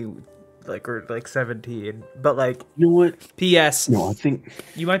 20, or 17. But you know what? P.S. No, I think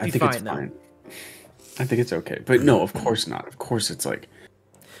You might be think fine it's though. fine. I think it's okay, but no, of course not. Of course, it's like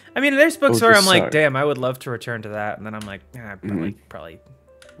I mean, there's books Both where are I'm like, suck. damn, I would love to return to that, and then I'm like, probably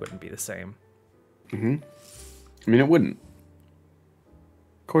wouldn't be the same. I mean, it wouldn't.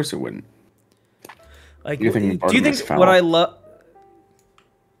 Of course, it wouldn't. Like, You're thinking do you think Bartimaeus Fowl. what I love?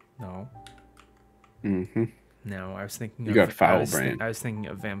 No, Mm-hmm. no, I was thinking. You of, got foul I was brain. I was thinking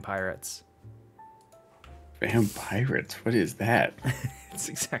of Vampirates. Vampirates. What is that? It's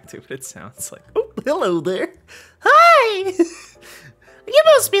exactly what it sounds like. Oh, hello there. Hi! You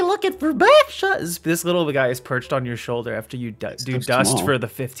must be looking for backshots. This little guy is perched on your shoulder after you do so dust small. for the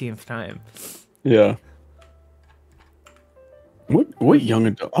 15th time. Yeah. What young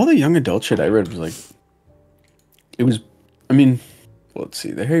adult? All the young adult shit I read was like. It was. I mean, let's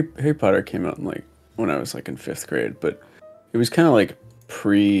see. The Harry Potter came out when I was in 5th grade, but it was kind of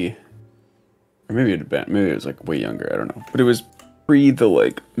pre. Or maybe it was way younger. I don't know, but it was pre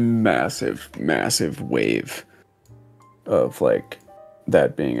the massive wave of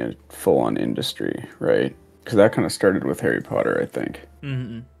that being a full-on industry, right? Because that kind of started with Harry Potter, I think.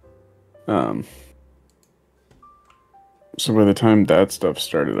 Mm-hmm. So by the time that stuff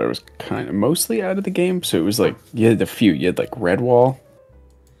started, I was kind of mostly out of the game. So it was you had Redwall,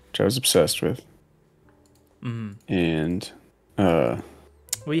 which I was obsessed with, and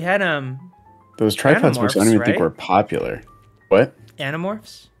We had those tripods books I don't even Animorphs, think right? were popular. What?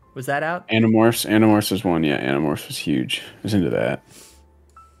 Animorphs. Was that out? Animorphs was one. Yeah, Animorphs was huge. I was into that.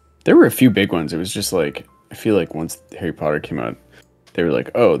 There were a few big ones. It was just I feel like once Harry Potter came out, they were like,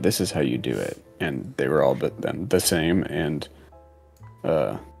 oh, this is how you do it. And they were all then the same, and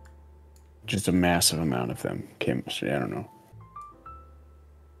just a massive amount of them came. I don't know.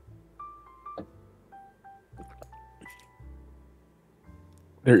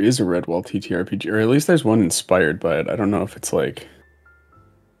 There is a Redwall TTRPG, or at least there's one inspired by it. I don't know if it's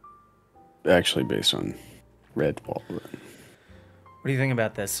actually based on Redwall. What do you think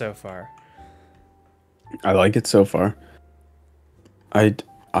about this so far? I like it so far. I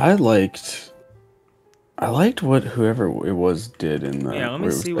liked I liked what whoever it was did in the. Yeah, let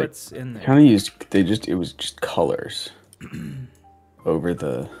me see what's in there. Kind of used. It was just colors over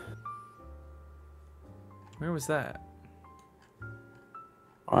the. Where was that?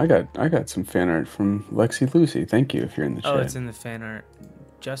 I got some fan art from Lexi Lucy. Thank you if you're in the chat. Oh, it's in the fan art.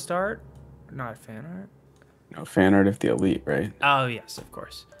 Just art? Not fan art? No, fan art of the elite, right? Oh, yes, of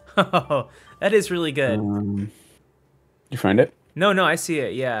course. Oh, that is really good. You find it? No, I see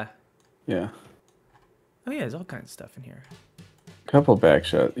it, yeah. Yeah. Oh, yeah, there's all kinds of stuff in here. Couple back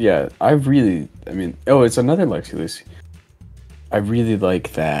shots. Yeah, I mean, oh, it's another Lexi Lucy. I really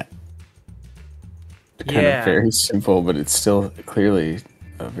like that. Kind of very simple, but it's still clearly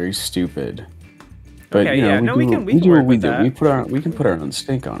very stupid. But okay, you know, yeah, no, we can do what we do. We can put our own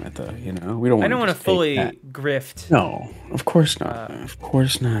stink on it, though. You know, we don't. I don't want to just fully take that. grift. No, of course not. Of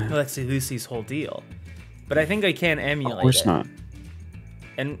course not. Let's see Lucy's whole deal, but I think I can emulate it. Of course not.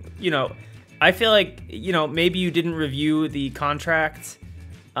 And you know, I feel like maybe you didn't review the contract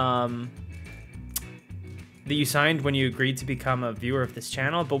that you signed when you agreed to become a viewer of this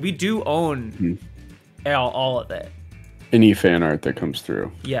channel, but we do own all of it. Any fan art that comes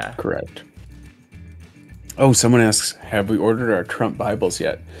through. Yeah. Correct. Oh, someone asks, have we ordered our Trump Bibles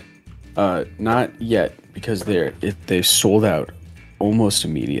yet? Not yet, because they sold out almost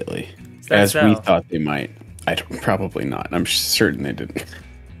immediately, as we thought they might. Probably not. I'm certain they didn't.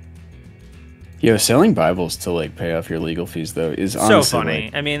 Yo, selling Bibles to like pay off your legal fees though is honestly so funny.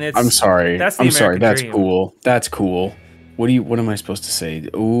 Like, I mean, it's. I'm sorry. That's the I'm American sorry. That's dream. cool. That's cool. What am I supposed to say?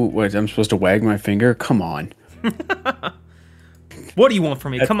 Ooh, what? I'm supposed to wag my finger? Come on. What do you want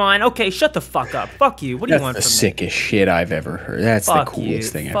from me? Come on. Okay, shut the fuck up. Fuck you. What do you want from me? That's the sickest shit I've ever heard. That's the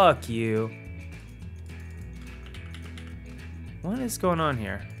coolest thing ever. Fuck you. What is going on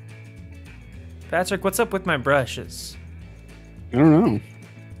here? Patrick, what's up with my brushes? I don't know.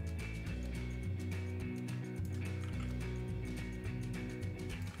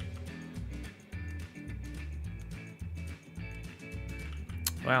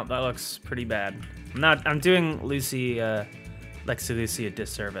 Wow, that looks pretty bad. I'm doing Lexi Lucy a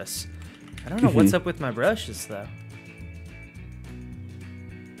disservice. I don't know what's up with my brushes though.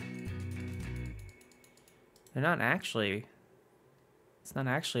 They're not actually. It's not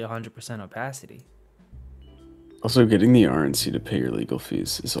actually 100% opacity. Also, getting the RNC to pay your legal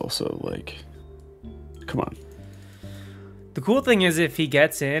fees is also like, come on. The cool thing is if he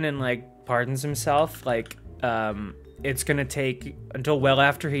gets in and like pardons himself, like it's gonna take until well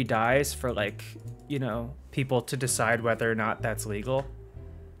after he dies for like, people to decide whether or not that's legal.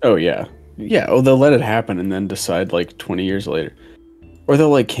 Oh yeah. Yeah, oh they'll let it happen and then decide like 20 years later. Or they'll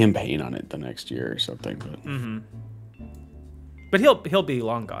like campaign on it the next year or something. But he'll be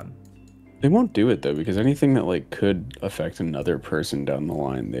long gone. They won't do it though, because anything that like could affect another person down the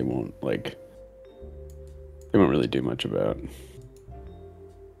line, they won't really do much about.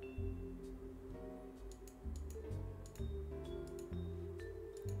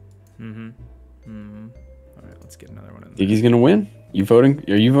 All right, let's get another one in there. Think he's gonna win? You voting?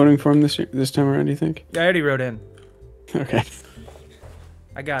 Are you voting for him this time around? Do you think? Yeah, I already wrote in. Okay.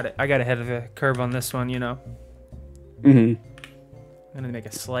 I got it. I got ahead of the curve on this one, Mm-hmm. I'm gonna make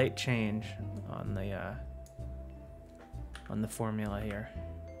a slight change on the formula here.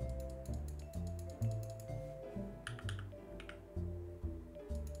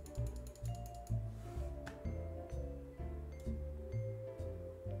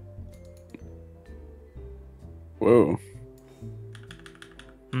 Whoa.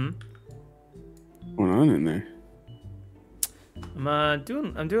 Hmm? What's going on in there? I'm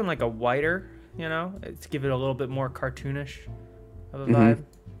doing like a whiter, to give it a little bit more cartoonish of a vibe.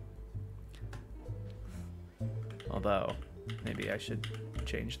 Although, maybe I should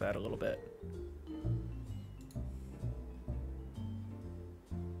change that a little bit.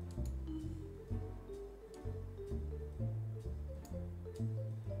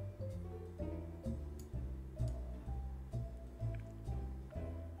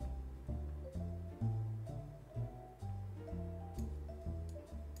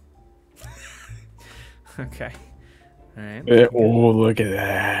 Okay. All right. Oh, look at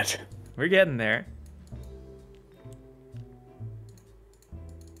that. We're getting there.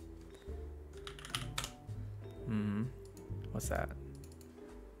 What's that?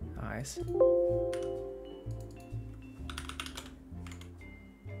 Eyes.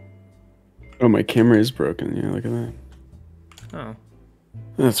 Oh, my camera is broken. Yeah, look at that. Oh.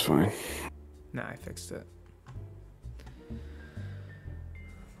 That's fine. Nah, I fixed it.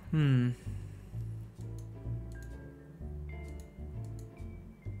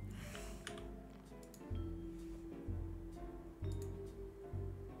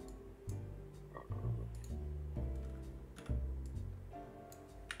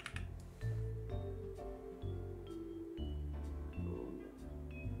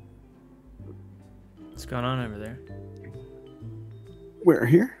 What's going on over there? We're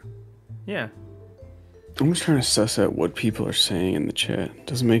here. Yeah. I'm just trying to suss out what people are saying in the chat.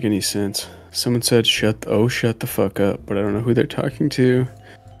 Doesn't make any sense. Someone said shut the fuck up, but I don't know who they're talking to.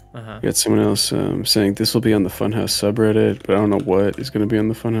 You got someone else saying this will be on the Funhouse subreddit, but I don't know what is going to be on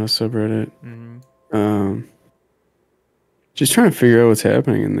the Funhouse subreddit. Just trying to figure out what's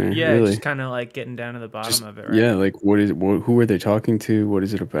happening in there. Yeah, really. just kind of like getting down to the bottom of it, right? Yeah, like who are they talking to? What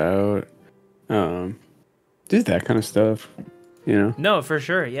is it about? Just that kind of stuff, you know? No, for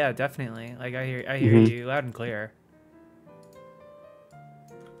sure. Yeah, definitely. Like I hear you loud and clear.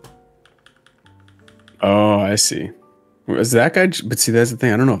 Oh, I see. Was that guy? But see, that's the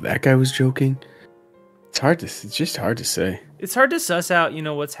thing. I don't know if that guy was joking. It's just hard to say. It's hard to suss out, you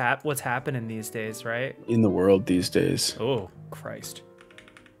know, what's happening these days, right? In the world these days. Oh, Christ.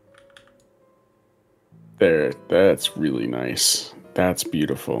 There, that's really nice. That's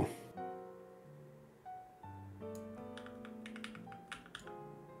beautiful.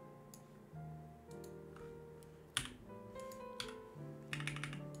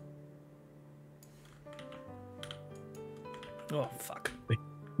 Oh, fuck.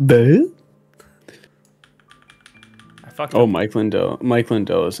 The? I fucked Oh, up. Mike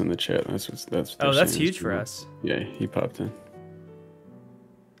Lindell is in the chat. That's Oh, that's huge for us. Yeah, he popped in.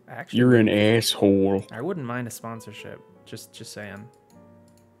 Actually, You're an asshole. I wouldn't mind a sponsorship. Just saying.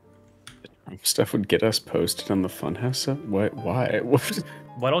 Stuff would get us posted on the Funhouse sub? What? Why? What?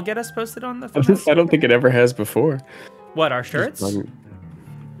 What'll get us posted on the I don't think it ever has before. What, our shirts?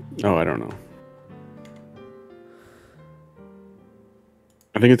 Oh, I don't know.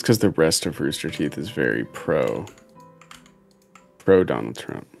 I think it's because the rest of Rooster Teeth is very pro Donald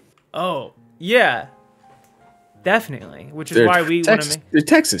Trump. Oh, yeah. Definitely. Which is why we want to make... They're a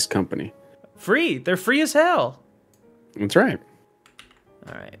Texas company. Free. They're free as hell. That's right.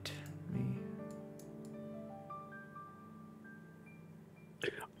 All right.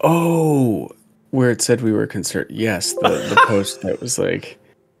 Oh, where it said we were concerned. Yes, the post that was like,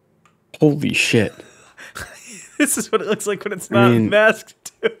 holy shit. This is what it looks like when it's not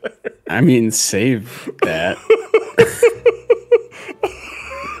masked. I mean, save that.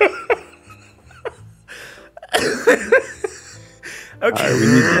 Okay.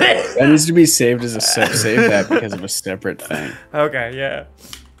 That needs to be saved as a save that because of a separate thing. Okay, yeah.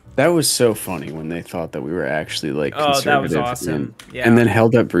 That was so funny when they thought that we were actually like conservative. Oh, that was awesome. Yeah. And then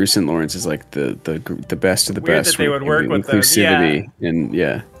held up Bruce and Lawrence as like the best of the Weird best. that they would work with them. Inclusivity and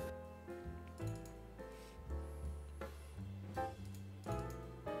yeah.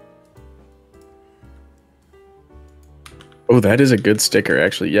 Oh, that is a good sticker,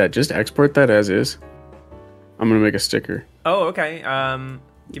 actually. Yeah, just export that as is. I'm gonna make a sticker. Oh, okay.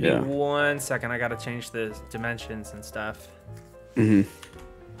 Give me 1 second. I gotta change the dimensions and stuff.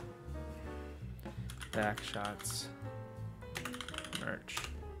 Back shots. Merch.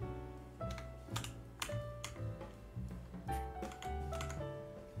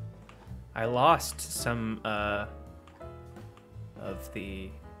 I lost some of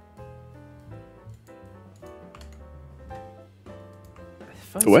the...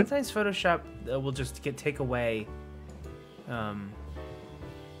 What? Sometimes Photoshop will just take away.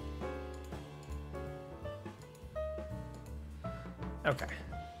 Okay.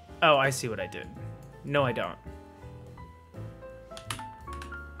 Oh, I see what I did. No, I don't.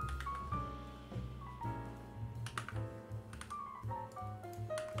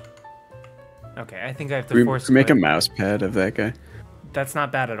 Okay, I think I have to force. Make a mouse pad of that guy. That's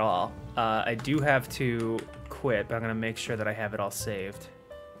not bad at all. I do have to quit, but I'm gonna make sure that I have it all saved.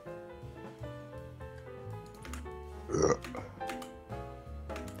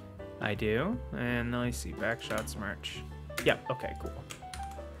 I do, and let me see, backshots merch. Yep, okay, cool.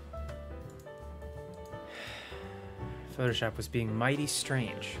 Photoshop was being mighty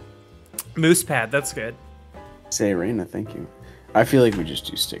strange. Moose pad, that's good. Say Raina, thank you. I feel like we just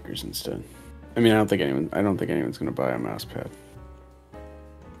do stickers instead. I mean, I don't think anyone's gonna buy a mouse pad.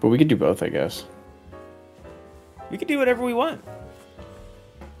 But we could do both, I guess. We could do whatever we want.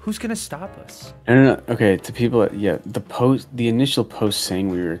 Who's gonna stop us? No. Okay, to people, yeah, the initial post saying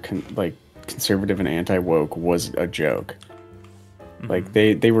we were conservative and anti-woke was a joke. Like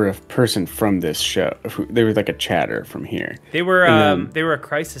they were a person from this show. They were like a chatter from here. They were a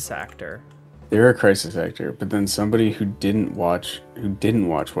crisis actor. They were a crisis actor, but then somebody who didn't watch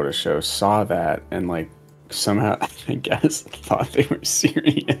What a Show saw that and like somehow I guess thought they were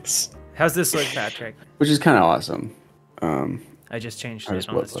serious. How's this look, Patrick? Which is kind of awesome. I just changed it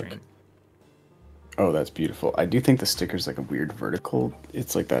on the stream. Oh, that's beautiful. I do think the sticker's like a weird vertical.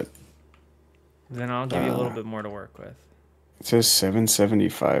 It's like that. Then I'll give you a little bit more to work with. It says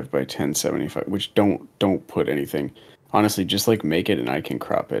 775 by 1075, which don't put anything. Honestly, just like make it and I can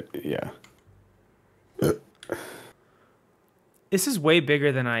crop it. Yeah. This is way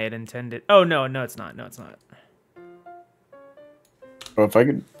bigger than I had intended. Oh no, no, it's not. No, it's not. Oh, if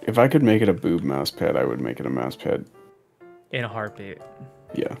I could make it a boob mouse pad, I would make it a mouse pad. In a heartbeat.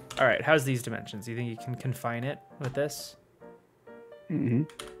 Yeah. All right, how's these dimensions? Do you think you can confine it with this? Mm-hmm.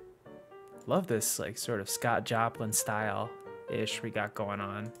 Love this like sort of Scott Joplin style ish we got going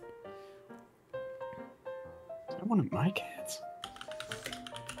on. Is that one of my cats?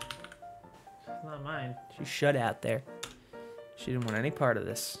 It's not mine. She's shut out there. She didn't want any part of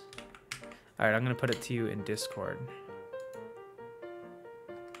this. All right, I'm gonna put it to you in Discord.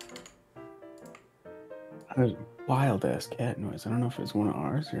 That was a wild ass cat noise. I don't know if it was one of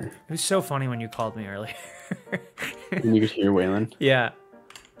ours or. It was so funny when you called me earlier. And you could hear Waylon. Yeah.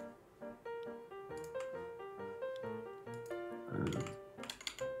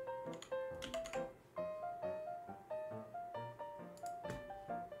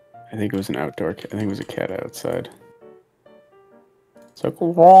 I think it was an outdoor cat. I think it was a cat outside. It's like,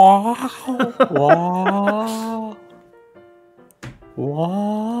 wah, wah,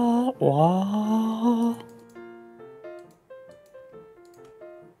 wah, wah.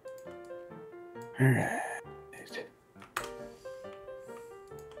 All right.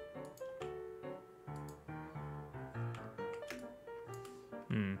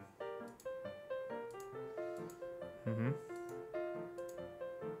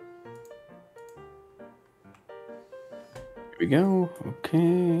 Here we go.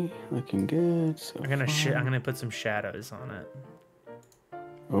 Okay, looking good. So I'm gonna far. I'm gonna put some shadows on it.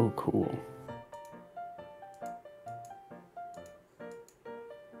 Oh, cool.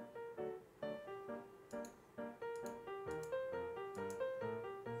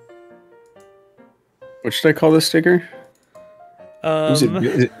 What should I call this sticker? What's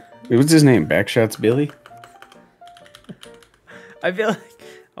his name? Backshots Billy? I feel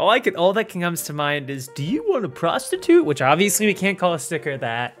like all that comes to mind is, do you want a prostitute? Which obviously we can't call a sticker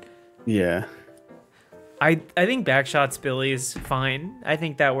that. Yeah. I think Backshots Billy is fine. I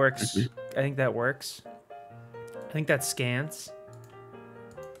think that works. I think that works. I think that scans.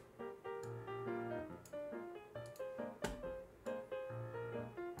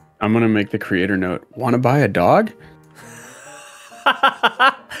 I'm gonna make the creator note. Want to buy a dog?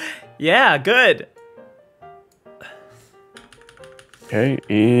 Yeah, good. Okay,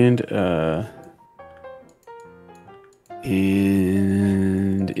 and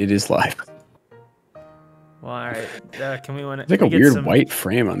it is live. Well, all right. Can we want It's like a weird white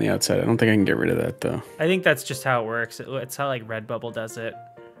frame on the outside. I don't think I can get rid of that though. I think that's just how it works. It's how like Redbubble does it.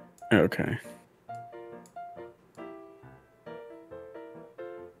 Okay.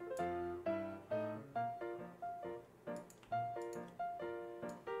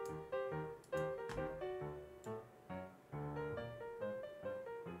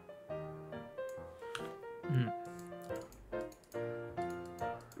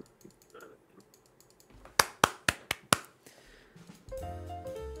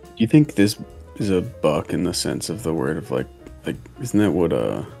 Do you think this is a buck in the sense of the word of like isn't that what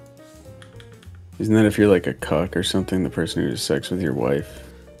isn't that if you're like a cuck or something, the person who has sex with your wife?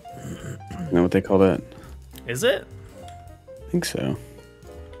 Isn't that what they call that? Is it? I think so.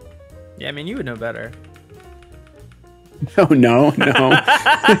 Yeah, I mean you would know better. No.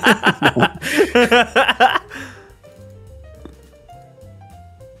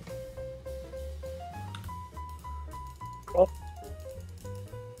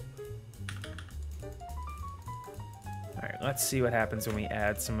 All right, let's see what happens when we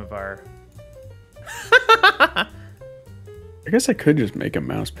add some of our. I guess I could just make a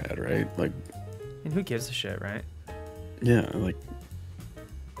mouse pad, right? Like, And who gives a shit, right? yeah, like.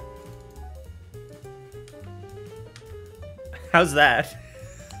 How's that?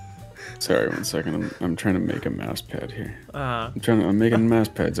 Sorry, 1 second. I'm trying to make a mouse pad here. Uh, I'm making mouse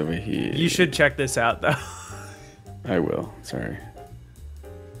pads over here. you should check this out though. I will. Sorry.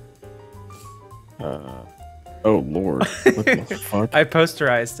 Oh Lord, what the fuck? I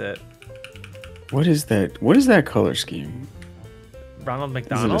posterized it. What is that? What is that color scheme? Ronald Is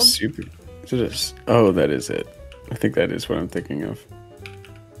McDonald? it a super? Is it a? Oh, that is it. I think that is what I'm thinking of.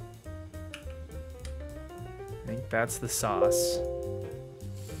 I think that's the sauce.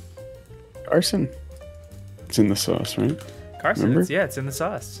 Arson. It's in the sauce, right? Carson, Remember? it's in the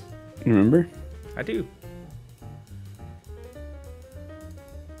sauce. Remember? I do.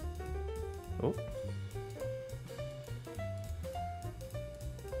 Oh.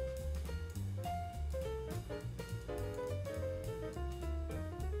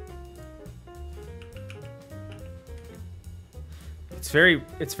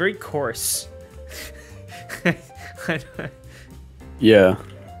 It's very coarse. Yeah.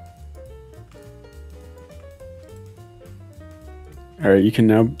 All right, you can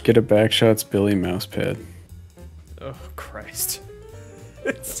now get a Backshots Billy mouse pad. Oh Christ!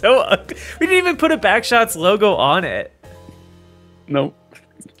 It's so ugly. We didn't even put a Backshots logo on it. Nope,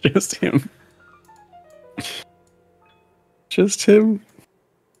 just him. Just him.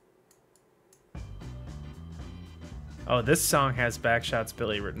 Oh, this song has Backshots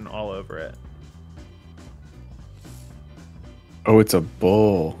Billy written all over it. Oh, it's a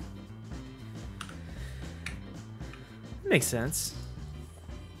bull. Makes sense.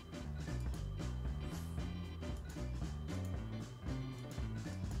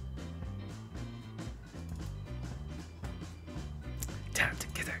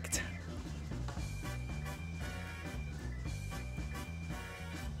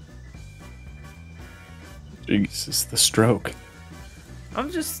 Jesus, the stroke.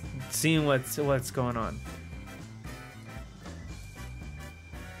 I'm just seeing what's going on.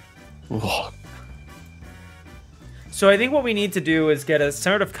 Ugh. So I think what we need to do is get a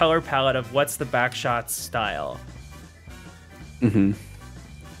sort of color palette of what's the Backshots style. Mm-hmm.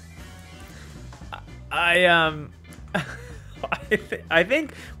 I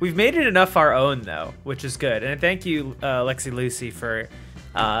think we've made it enough our own though, which is good. And thank you, Lexi Lucy, for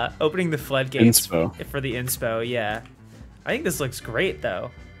opening the floodgates Inspo. for the inspo. Yeah, I think this looks great though.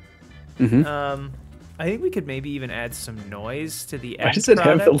 Mm-hmm. I think we could maybe even add some noise to the end. Why does it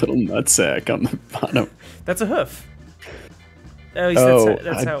have product. the little nutsack on the bottom? That's a hoof. At least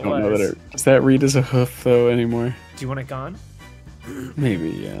that's how it was. Does that read as a hoof though anymore? Do you want it gone? Maybe,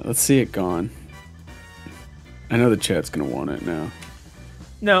 yeah. Let's see it gone. I know the chat's gonna want it now.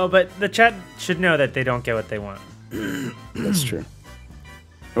 No, but the chat should know that they don't get what they want. That's true.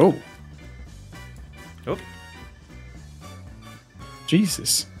 Oh. Oh,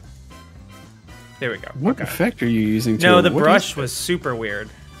 Jesus. there we go. What Okay. effect are you using to No, the what brush is- was super weird.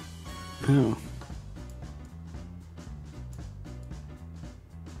 Oh.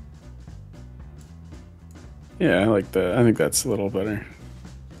 Yeah, I like that. I think that's a little better.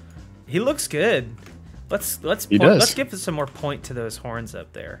 He looks good. Let's He point, does. let's give some more point to those horns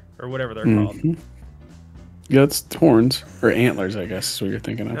up there, or whatever they're called. Mhm. Yeah, it's horns or antlers, I guess is what you're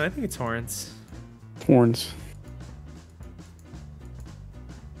thinking of. No, I think it's horns. Horns.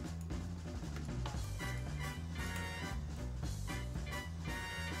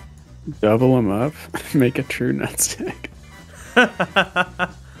 Double them up, make a true nutsack.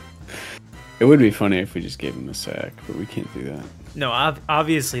 It would be funny if we just gave him the sack, but we can't do that. No,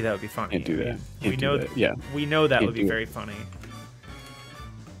 obviously that would be funny. Can't do that. We Can't do know that. Yeah. we know that Can't would be do it. very funny.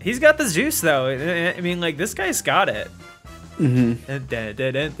 He's got the juice though. I mean, like this guy's got it. Mm-hmm.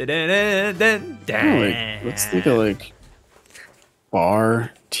 Let's think of like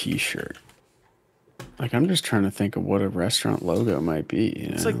bar T-shirt. Like I'm just trying to think of what a restaurant logo might be. You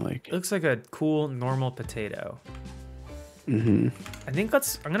It's know, like looks like a cool normal potato. Mm-hmm. I think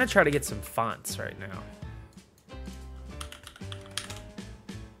I'm gonna try to get some fonts right now.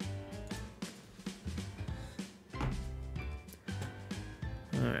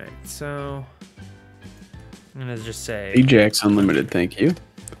 All right, so I'm gonna just say Ajax Unlimited, thank you.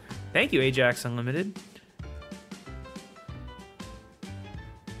 thank you, Ajax Unlimited.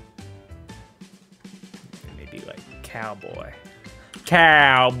 Maybe like cowboy,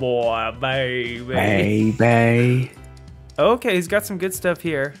 baby. Baby. Okay, he's got some good stuff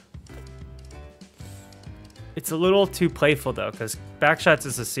here. It's a little too playful though, because Backshots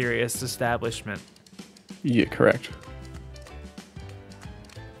is a serious establishment. Yeah, correct.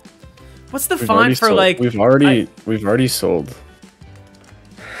 What's the We've font already for sold- like? We've already sold.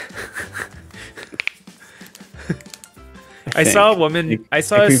 I saw a woman. I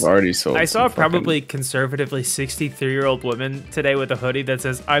saw. We've already sold. I saw a some fucking- probably conservatively 63-year-old woman today with a hoodie that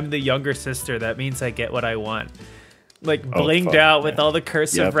says, "I'm the younger sister. That means I get what I want." Like blinged fuck, out with yeah. all the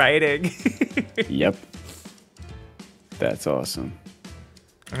cursive Yep. writing. Yep. That's awesome.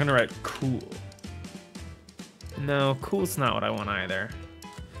 I'm gonna write cool. No, cool's not what I want either.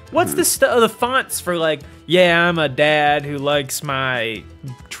 What's the fonts for like? Yeah, I'm a dad who likes my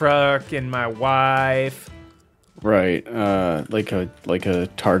truck and my wife. Right. Like a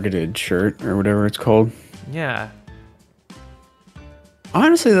targeted shirt or whatever it's called. Yeah.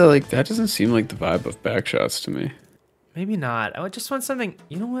 Honestly, though, like that doesn't seem like the vibe of Backshots to me. Maybe not. I would just want something,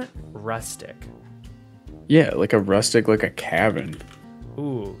 you know what? Rustic. Yeah, like a rustic, like a cabin.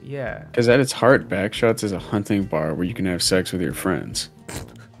 Ooh, yeah. Because at its heart, Backshots is a hunting bar where you can have sex with your friends.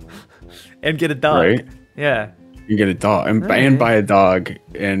 And get a dog. Right? Yeah. You get a dog and Right. buy a dog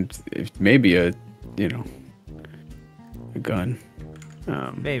and maybe a gun.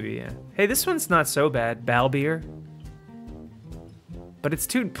 Maybe, yeah. Hey, this one's not so bad. Balbeer. But it's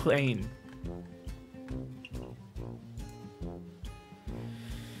too plain.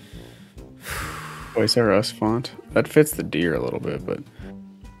 Toys R Us font. That fits the deer a little bit, but...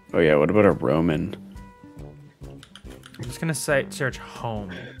 Oh yeah, what about a Roman? I'm just gonna search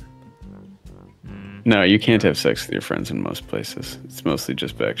home. No, you can't have sex with your friends in most places. It's mostly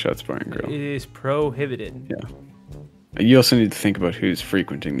just Backshots Bar and Grill. It is prohibited. Yeah. You also need to think about who's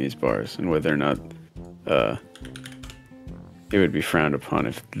frequenting these bars and whether or not it would be frowned upon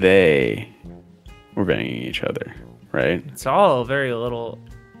if they were banging each other, right? It's all very little.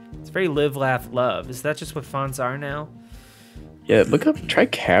 It's very live, laugh, love. Is that just what fonts are now? Yeah, try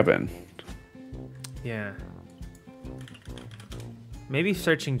Cabin. Yeah. Maybe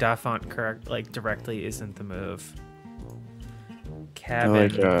searching DaFont correct directly isn't the move.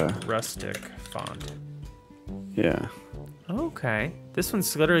 Cabin rustic font. Yeah. Okay. This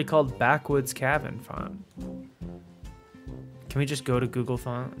one's literally called Backwoods Cabin font. Can we just go to Google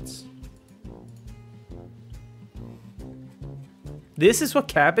Fonts? This is what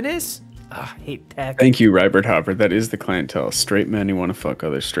Cabin is? Ah, I hate tech. Thank you, Rybert Hopper. That is the clientele. Straight men who want to fuck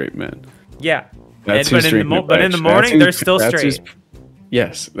other straight men. Yeah. But in the morning, they're still straight.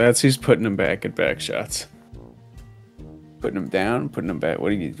 Yes, that's who's putting them back at Backshots. Putting them down, putting them back.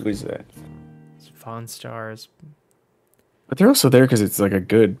 What is that? It's Font Stars. But they're also there because it's like a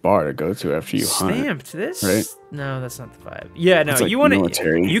good bar to go to after you hunt. Stamped this? Right? No, that's not the vibe. Yeah, no, It's like you want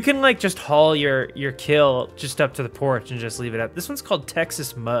military. to. You can like just haul your kill just up to the porch and just leave it up. This one's called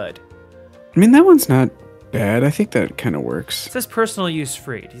Texas Mud. I mean, that one's not bad. I think that kind of works. It says personal use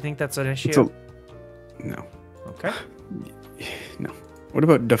free. Do you think that's an issue? No. Okay. No. What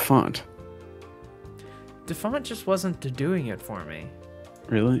about DaFont? DaFont just wasn't doing it for me.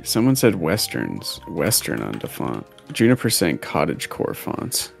 Really? Someone said Western on DaFont. Juniper saying cottagecore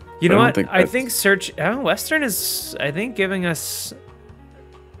fonts. You know what? I think think Western is, I think, giving us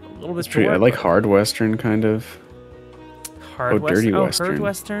a little bit I like hard Western, kind of. Hard dirty Western. Western. Hard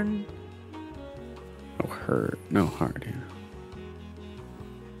Western. No, hard, yeah.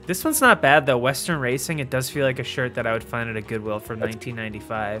 This one's not bad, though. Western Racing, it does feel like a shirt that I would find at a Goodwill from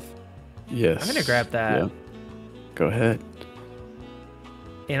 1995. Yes. I'm going to grab that. Yeah. Go ahead.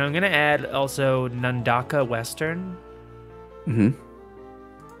 And I'm going to add also Nundaka Western. Mm-hmm.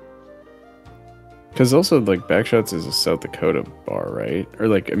 Because also, like, Backshots is a South Dakota bar, right? Or,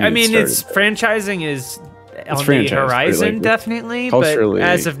 like, it's franchising is on the horizon, like, definitely. But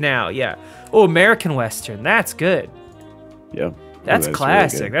as of now, yeah. Oh, American Western. That's good. Yep. That's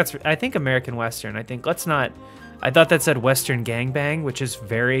classic. Really I think American Western. I thought that said Western Gangbang, which is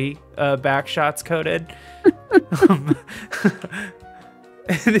very Backshots coded.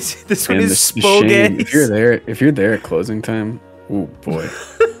 this one is Spogaze. If you're there at closing time, oh boy.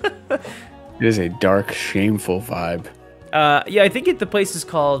 It is a dark, shameful vibe. Yeah, I think the place is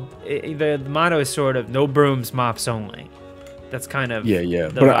called, the motto is sort of no brooms, mops only. That's kind of Yeah.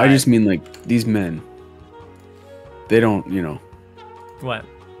 the But vibe. I just mean, like, these men, they don't, What?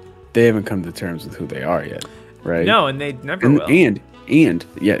 they haven't come to terms with who they are yet, right? No, and they never will. And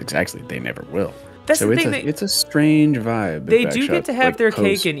yeah, exactly, they never will. That's so the it's thing. it's a strange vibe. They do get to have their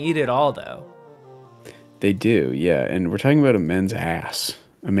cake and eat it all, though. They do, yeah. And we're talking about a man's ass.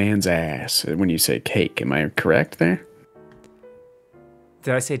 When you say cake, am I correct there?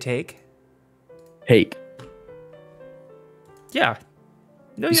 Did I say take? Cake. Yeah.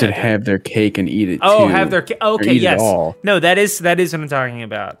 No, You said have their cake and eat it too. Oh, have their cake. Okay, eat yes. it all. No, that is what I'm talking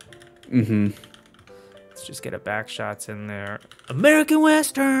about. Mm-hmm. Let's just get a Backshots in there. American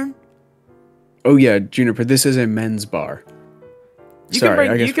Western. Oh yeah, Juniper. This is a men's bar. You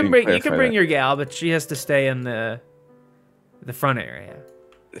Sorry, can bring your gal, but she has to stay in the front area.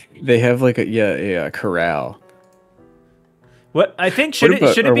 They have like a corral. What I think should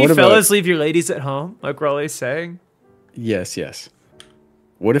it be fellas leave your ladies at home, like we're always saying? Yes.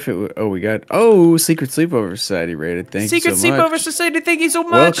 What if it? We got Secret Sleepover Society rated. Thank you so much. Secret Sleepover Society. Thank you so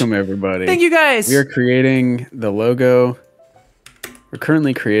much. Welcome everybody. Thank you guys. We are creating the logo. We're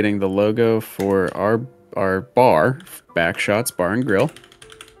currently creating the logo for our bar, Backshots Bar and Grill,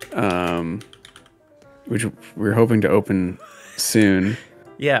 which we're hoping to open soon.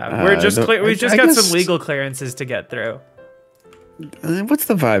 Yeah, we're just we've just got some legal clearances to get through. What's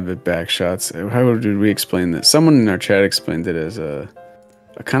the vibe at Backshots? How did we explain this? Someone in our chat explained it as a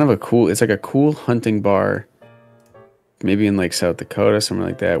kind of a cool. It's like a cool hunting bar, maybe in like South Dakota, somewhere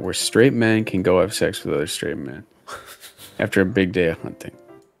like that, where straight men can go have sex with other straight men after a big day of hunting.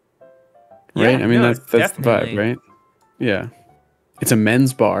 Right? Yeah, I mean, that's the definitely. vibe, right? Yeah. It's a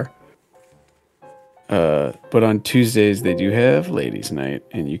men's bar. But on Tuesdays they do have ladies' night,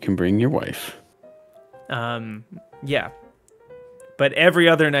 and you can bring your wife. Yeah. But every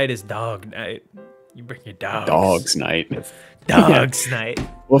other night is dog night. You bring your dogs. Dogs' night. Dogs night.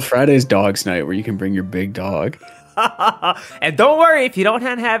 Well, Friday's dogs' night, where you can bring your big dog. And don't worry if you don't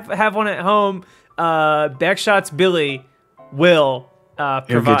have one at home. Backshot's Billy will provide.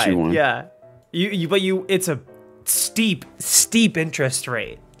 He'll get you one. Yeah. It's a steep interest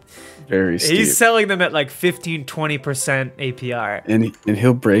rate. Very steep. He's selling them at like 15-20% APR. And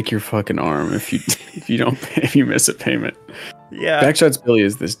he'll break your fucking arm if you miss a payment. Yeah. Backshot's Billy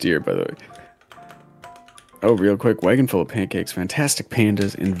is this deer, by the way. Oh, real quick, wagon full of pancakes, fantastic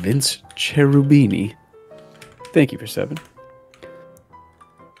pandas, and Vince Cherubini. Thank you for 7.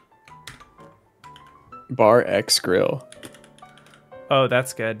 Bar X Grill. Oh,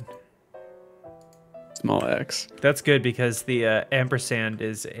 that's good. Small X. That's good because the ampersand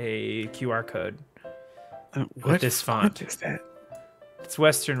is a QR code. What with this font? What is that? It's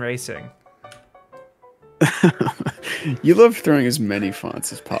Western Racing. You love throwing as many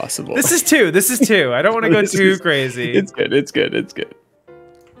fonts as possible. This is 2. I don't want to go too crazy. It's good.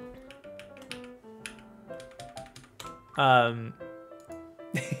 I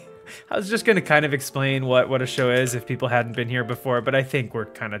was just going to kind of explain what a show is if people hadn't been here before, but I think we're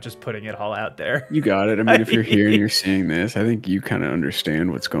kind of just putting it all out there. You got it. I mean, if you're here and you're seeing this, I think you kind of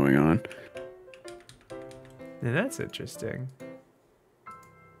understand what's going on. And that's interesting.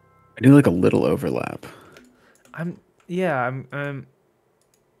 I do like a little overlap. I'm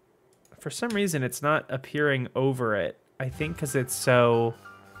for some reason it's not appearing over it. I think because it's so.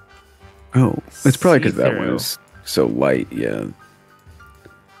 Oh, it's probably because that one see-through. is so light. Yeah.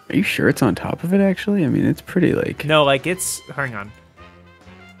 Are you sure it's on top of it? Actually, I mean, it's pretty like. No, like it's. Hang on.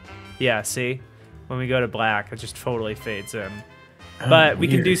 Yeah, see, when we go to black, it just totally fades in. But we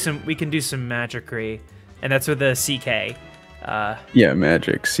can do some. We can do some magicry, and that's with the CK. Yeah,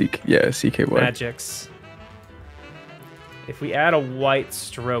 magic. CKY. Magics. If we add a white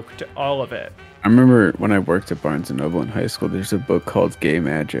stroke to all of it. I remember when I worked at Barnes & Noble in high school, there's a book called Gay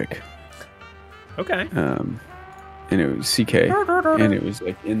Magic. Okay. And it was CK. And it was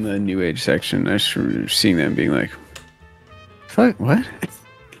like in the New Age section. I just remember seeing that and being like, fuck, what?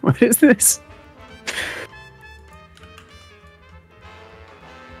 What is this?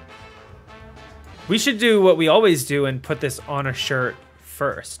 We should do what we always do and put this on a shirt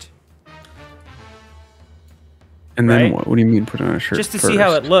first. And then Right? what? What do you mean put on a shirt Just to first? see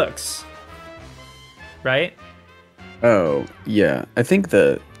how it looks. Right? Oh, yeah. I think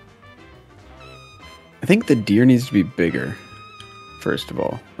the deer needs to be bigger, first of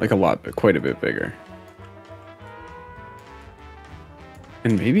all. Like quite a bit bigger.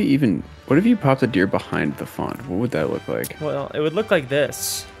 And maybe even, what if you pop the deer behind the font? What would that look like? Well, it would look like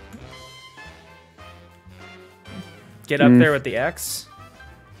this. Get up there with the X.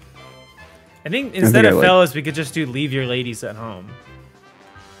 I think instead of fellas, we could just do leave your ladies at home.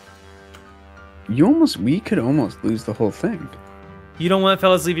 We could almost lose the whole thing. You don't want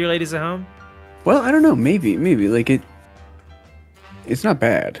fellas leave your ladies at home? Well, I don't know. Maybe like it's not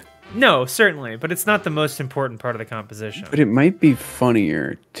bad. No, certainly, but it's not the most important part of the composition. But it might be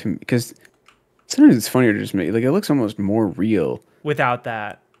funnier because sometimes it's funnier to just make like it looks almost more real. Without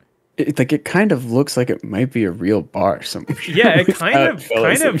that. It kind of looks like it might be a real bar somewhere. Yeah, it kind of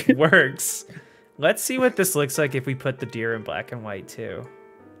fellas. works. Let's see what this looks like if we put the deer in black and white too.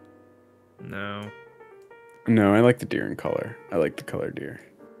 No. No, I like the deer in color. I like the color deer.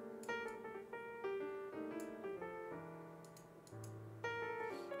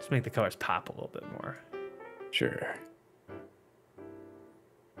 Just make the colors pop a little bit more. Sure.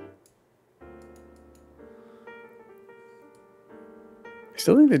 I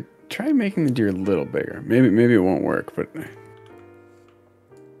still think that try making the deer a little bigger. Maybe it won't work, but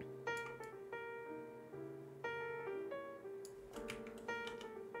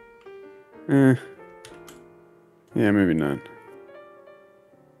yeah, maybe not.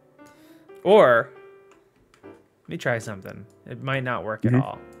 Or let me try something. It might not work at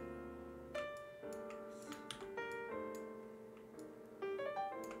all.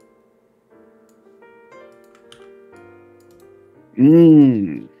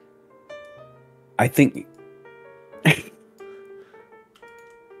 I think. I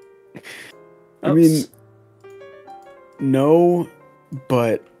Oops. mean, no,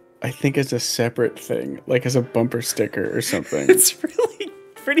 but I think as a separate thing, like as a bumper sticker or something. It's really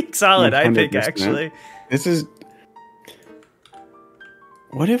pretty solid, I think, 100%. actually. This is.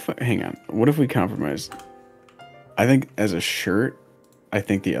 Hang on. What if we compromise? I think as a shirt, I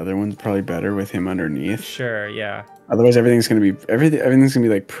think the other one's probably better with him underneath. Sure, yeah. Otherwise, everything's gonna be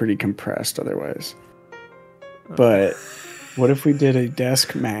like pretty compressed. Otherwise, But what if we did a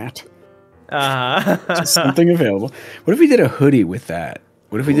desk mat? Just Uh, something available. What if we did a hoodie with that?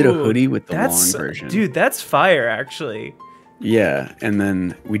 What if we did a Ooh, hoodie with the long that's version? dude, that's fire actually. Yeah, and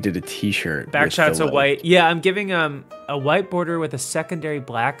then we did a T-shirt. Back with shots the, of white. Yeah, I'm giving a white border with a secondary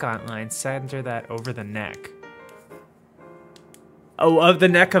black outline. Center that over the neck. Oh, of the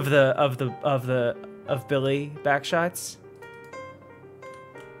neck of Billy back shots.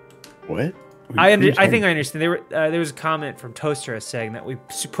 What? I think I understand. There was a comment from Toaster saying that we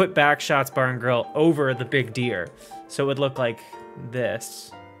put back shots bar and grill over the big deer, so it would look like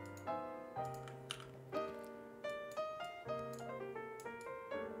this.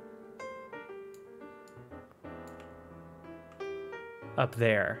 Up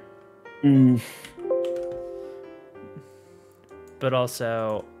there. But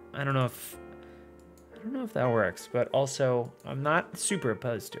also, I don't know if that works, but also I'm not super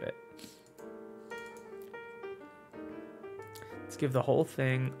opposed to it. Let's give the whole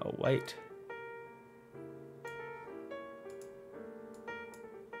thing a white.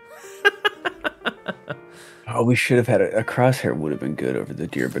 Oh, we should have had a crosshair. Would have been good over the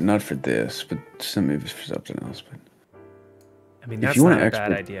deer, but not for this. But maybe for something else. But I mean, if that's you want not to a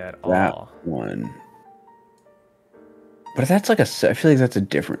bad export idea at that all. one, but that's like I feel like that's a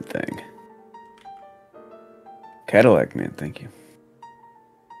different thing. Cadillac man, thank you.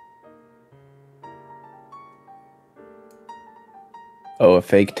 Oh, a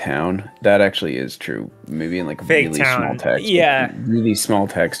fake town. That actually is true. Maybe in like Fake really town. small text. Yeah. Really small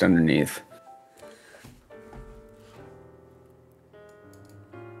text underneath.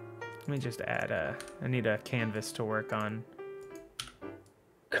 Let me just add I need a canvas to work on.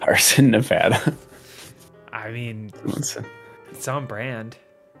 Carson, Nevada. I mean, it's on brand.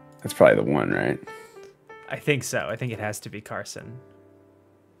 That's probably the one, right? I think so. I think it has to be Carson.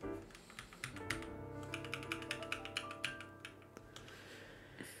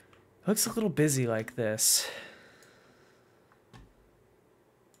 Looks a little busy like this.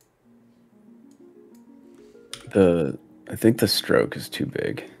 I think the stroke is too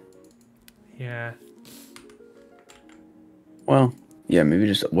big. Yeah. Well, yeah, maybe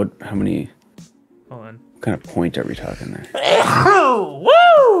just how many Hold on. what kind of point are we talking there? Oh,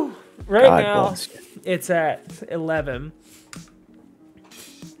 woo! Right God now, bless you. it's at 11.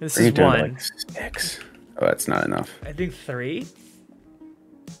 This Bring is it down to one. like 6. Oh, that's not enough. I think 3.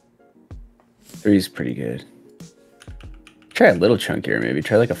 3 is pretty good. Try a little chunkier, maybe.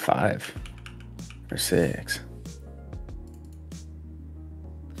 Try like a 5 or 6.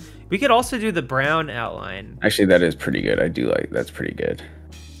 We could also do the brown outline. Actually, that is pretty good. I do like that's pretty good.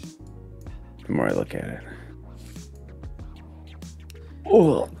 The more I look at it.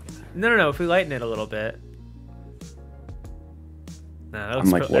 Oh, No. If we lighten it a little bit. No, that looks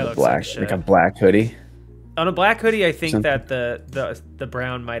I'm like that what looks black, shit. like a black hoodie. On a black hoodie, I think Something. that the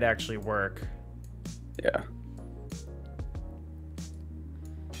brown might actually work. Yeah.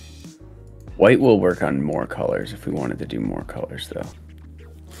 White will work on more colors if we wanted to do more colors, though.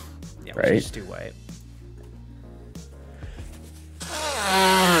 Yeah, Right? we should just do white.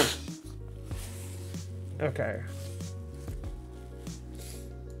 Okay.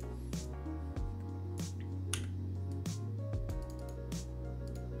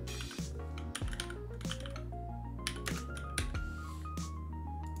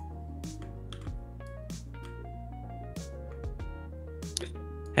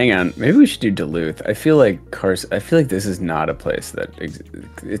 Hang on, maybe we should do Duluth. I feel like this is not a place that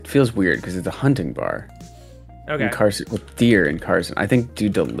it feels weird because it's a hunting bar. Okay. In Carson with deer in Carson. I think do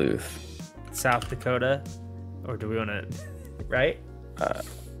Duluth. South Dakota, or do we want to? Right.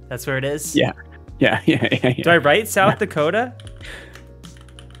 That's where it is. Yeah. Do I write South Dakota?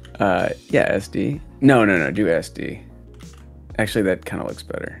 Yeah, SD. No, do SD. Actually, that kind of looks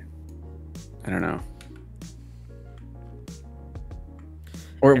better. I don't know.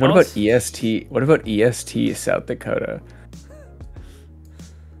 Or And what also- about EST? What about EST South Dakota?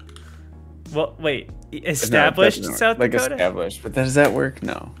 Well, wait. No, Established it doesn't work. South like Dakota. established, but does that work?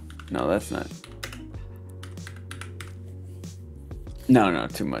 No, that's not. No,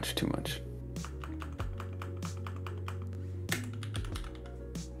 too much.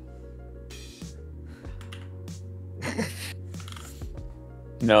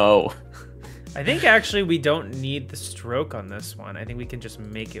 No. I think actually we don't need the stroke on this one. I think we can just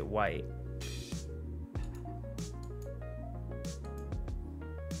make it white.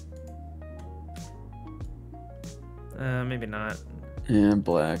 Maybe not. Yeah,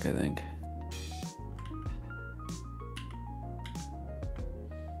 black, I think.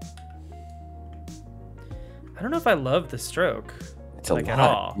 I don't know if I love the stroke. It's a like lot. at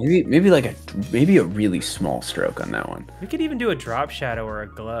all. Maybe a really small stroke on that one. We could even do a drop shadow or a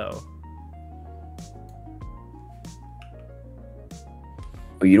glow.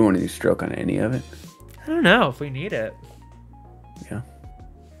 Oh, you don't want to do stroke on any of it? I don't know if we need it. Yeah.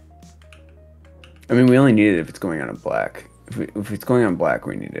 I mean, we only need it if it's going on a black. If it's going on black,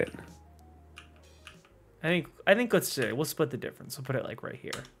 we need it. I think we'll split the difference. We'll put it like right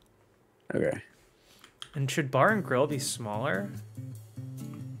here. Okay. And should bar and grill be smaller?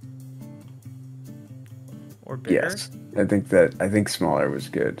 Or bigger? Yes. I think smaller was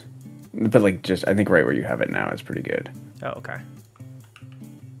good. But like I think right where you have it now is pretty good. Oh, okay.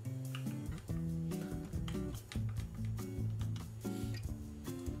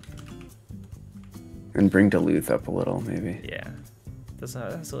 And bring Duluth up a little, maybe. Yeah. Does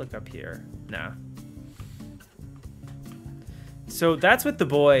it look up here? No. So that's with the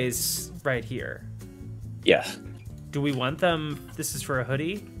boys right here. Yes. Do we want them? This is for a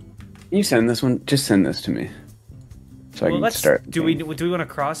hoodie. Can you send this one? Just send this to me, so I can start. Do we want a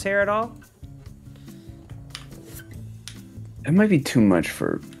crosshair at all? It might be too much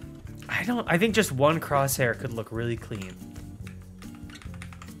for. I think just one crosshair could look really clean.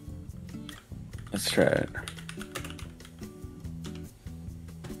 Let's try it.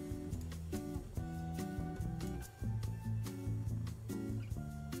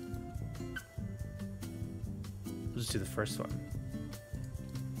 Let's do the first one.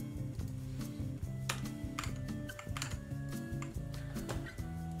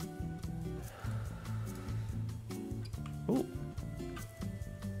 Ooh.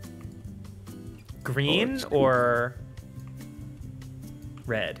 Green or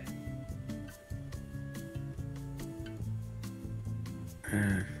red?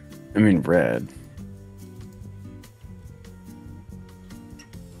 I mean, red.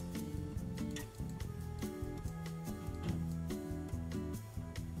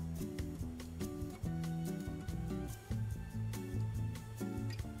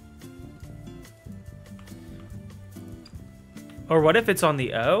 Or what if it's on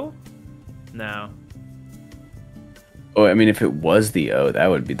the O? No. Oh, I mean, if it was the O, that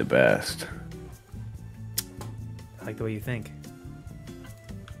would be the best. I like the way you think.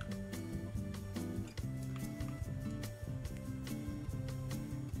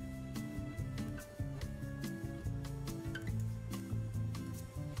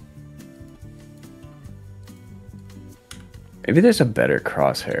 Maybe there's a better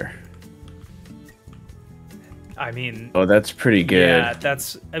crosshair. I mean, Oh, that's pretty good.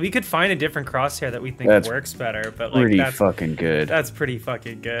 yeah, we could find a different crosshair that we think That's works better, but like Pretty that's fucking good. that's pretty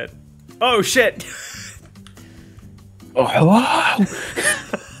fucking good. Oh shit. Oh, hello.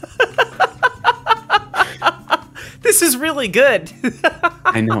 This is really good.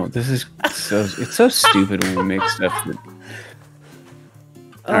 I know, this is it's so stupid when we make stuff that.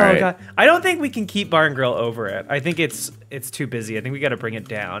 Oh Alright. god. I don't think we can keep Bar and Grill over it. I think it's too busy. I think we got to bring it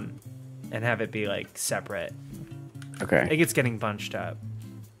down and have it be like separate. I Okay. think it's getting bunched up.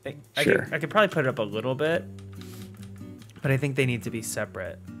 Sure. I could probably put it up a little bit, but I think they need to be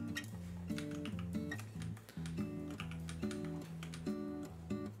separate.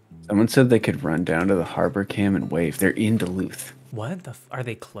 Someone said they could run down to the harbor cam and wave. They're in Duluth. What are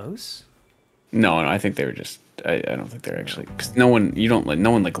they close? No, I think they were just. I don't think they're actually. Because no one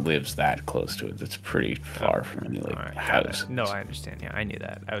like lives that close to it. It's pretty far from any like All right, got house. it. No, I understand. Yeah, I knew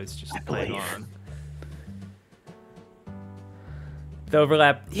that. I was just playing believe. on. The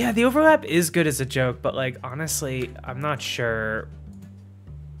overlap, yeah, the overlap is good as a joke, but like honestly, I'm not sure.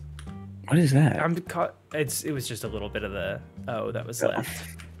 What is that? It was just a little bit of the that was left.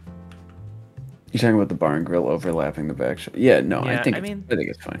 You're talking about the bar and grill overlapping the back shot. Yeah, no, Yeah, I think I mean-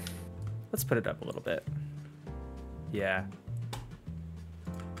 it's fine. Let's put it up a little bit. Yeah.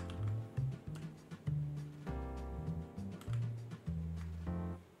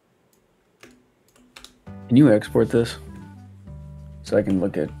 Can you export this so I can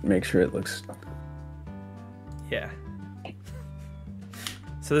make sure it looks? Yeah.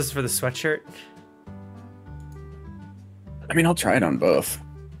 So this is for the sweatshirt. I mean, I'll try it on both.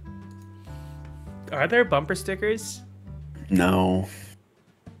 Are there bumper stickers? No,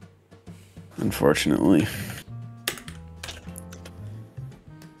 unfortunately.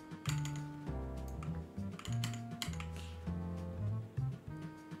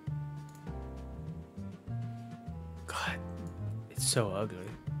 God, it's so ugly.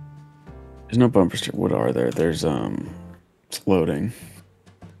 There's no bumper sticker. What are there? There's it's loading.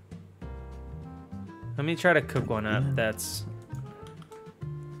 Let me try to cook one up. That's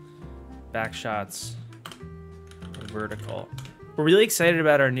back shots vertical. We're really excited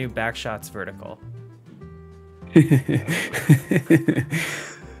about our new back shots vertical.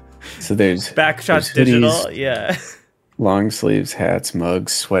 So there's Backshots there's digital. hoodies, Yeah. long sleeves, hats,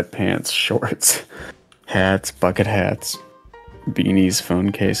 mugs, sweatpants, shorts, hats, bucket hats, beanies,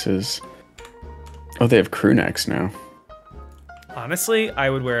 phone cases. Oh, they have crew necks now. Honestly, I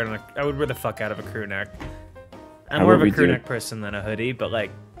would wear the fuck out of a crew neck. I'm How more of about a we crew do- neck person than a hoodie, but like,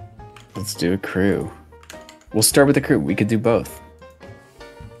 Let's do a crew. We'll start with the crew. We could do both.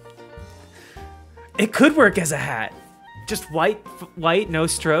 it could work as a hat. Just white, no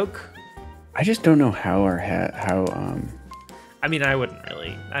stroke. I just don't know how I mean, I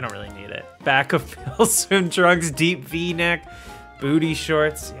don't really need it. Back of Bill swim trunks, deep V-neck, booty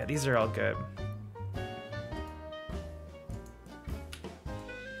shorts. Yeah, these are all good.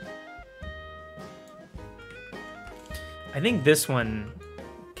 I think this one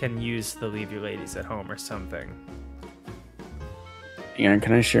can use the leave your ladies at home or something. Aaron,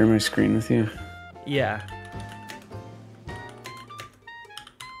 can I share my screen with you? Yeah.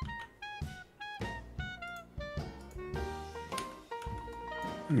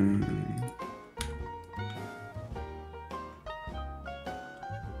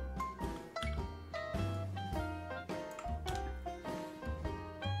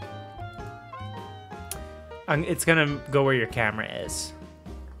 It's gonna go where your camera is.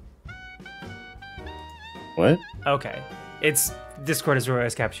 What? Okay. It's Discord is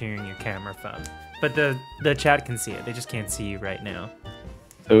always capturing your camera phone. But the chat can see it. They just can't see you right now.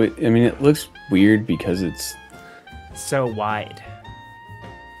 So it looks weird because it's So wide.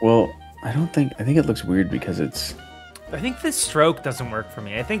 well. I think it looks weird because it's I think the stroke doesn't work for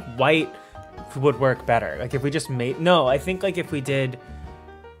me. I think white would work better. Like if we just made I think like if we did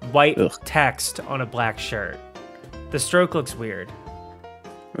white Ugh. text on a black shirt. The stroke looks weird.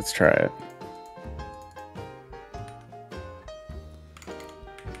 Let's try it.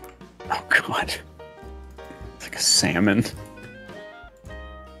 Oh god. It's like a salmon.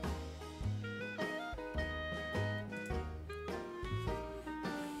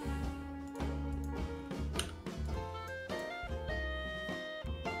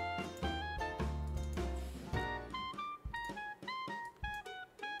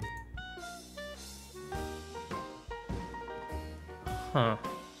 Huh.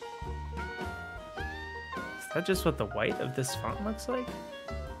 Is that just what the white of this font looks like?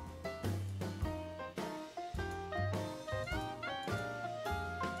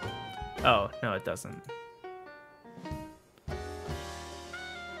 Oh, no, it doesn't.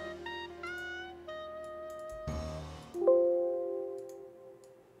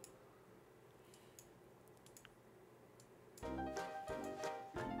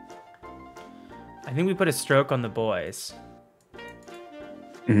 I think we put a stroke on the boys.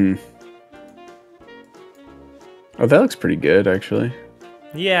 Oh, that looks pretty good, actually.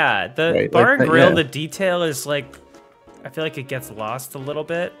 Yeah, the Right, bar like and that, grill, yeah. the detail is like, I feel like it gets lost a little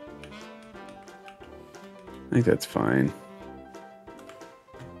bit. I think that's fine.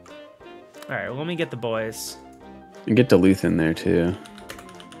 All right, well, let me get the boys. And get Duluth in there, too.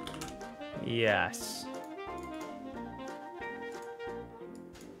 Yes.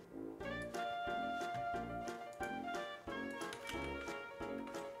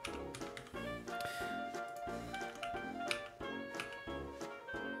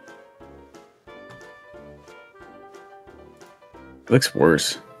 It looks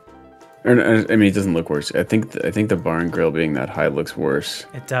worse. Or, I mean, it doesn't look worse. I think the bar and grill being that high looks worse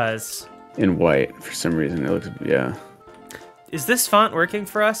It does. in white for some reason. It looks, yeah. Is this font working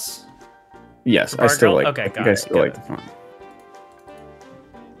for us? Yes, The I bar still grill? like. Okay, I think got I it, still got like it. the font.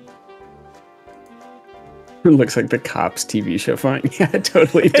 It looks like the Cops TV show font. Yeah, it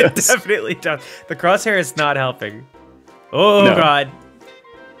totally It does. definitely does. The crosshair is not helping. Oh, No. God.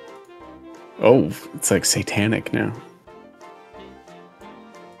 Oh, it's like satanic now.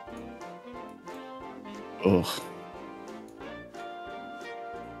 Ugh.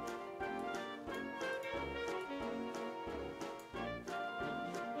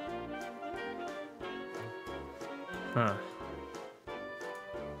 Huh.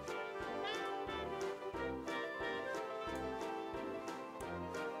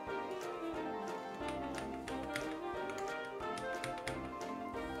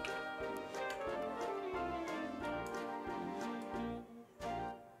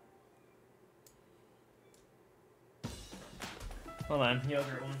 Hold on,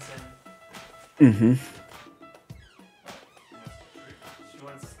 yogurt wants in. Mm-hmm. She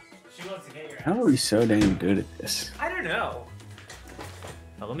wants to get your How are we so damn good at this? I don't know.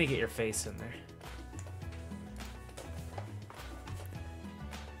 Oh, let me get your face in there.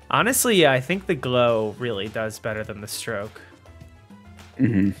 Honestly, yeah, I think the glow really does better than the stroke.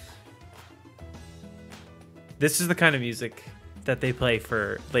 Mm-hmm. This is the kind of music that they play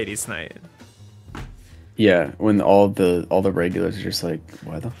for ladies' night. Yeah, when all the regulars are just like,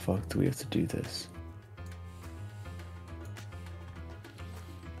 why the fuck do we have to do this?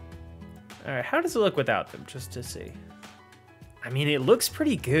 All right, how does it look without them? Just to see. I mean, it looks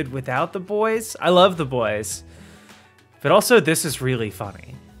pretty good without the boys. I love the boys, but also this is really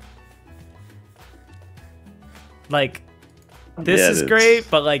funny. Like, this is great,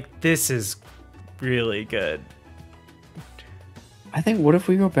 but like this is really good. I think, what if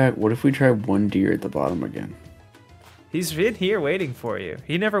we go back? What if we try one deer at the bottom again? He's in here waiting for you.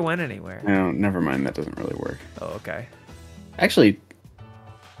 He never went anywhere. No, never mind. That doesn't really work. Oh, okay. Actually,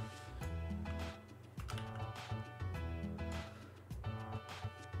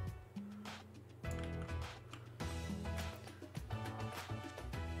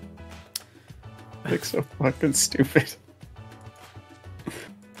 like so fucking stupid.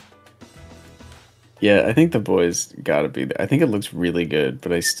 Yeah, I think the boys gotta be there. I think it looks really good,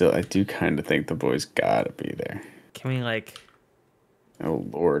 but I do kind of think the boys gotta be there. Can we like? Oh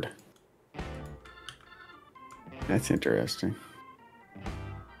lord, that's interesting.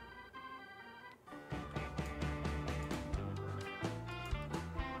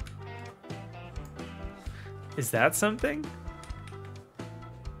 Is that something?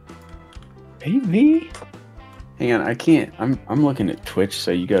 Maybe. Hang on, I can't. I'm looking at Twitch, so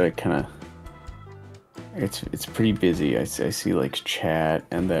you gotta kind of. It's pretty busy. I see like chat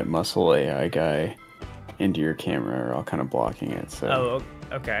and that muscle AI guy into your camera are all kind of blocking it. So.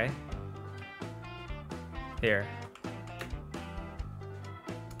 Oh, okay. Here.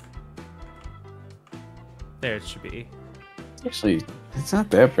 There it should be. Actually, it's not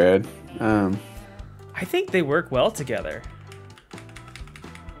that bad. I think they work well together.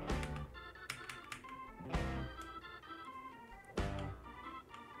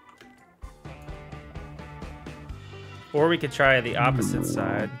 Or we could try the opposite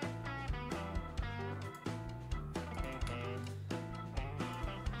side.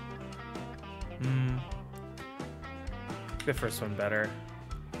 The first one better.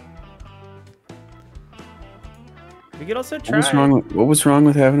 We could also try. What was wrong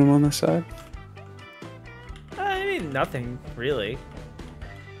with having him on the side? I mean, nothing really.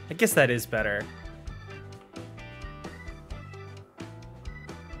 I guess that is better.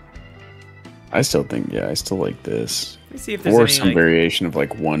 I still think, I still like this. Let me see if there's or any, some variation of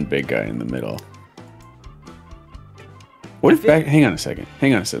like one big guy in the middle. What if hang on a second.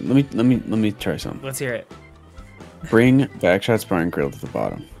 Let me try something. Let's hear it. Bring Backshot's Bar and Grill to the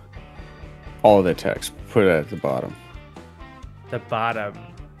bottom. All of the text. Put it at the bottom. The bottom.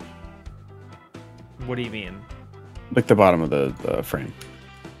 What do you mean? Like the bottom of the frame.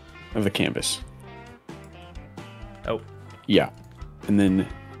 Of the canvas. Oh. Yeah. And then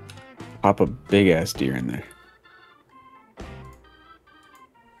pop a big ass deer in there.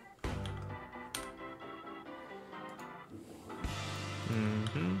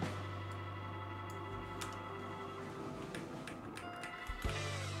 Mm-hmm.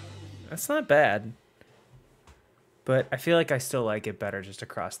 That's not bad. But I feel like I still like it better just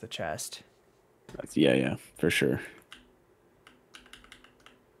across the chest. Yeah, for sure.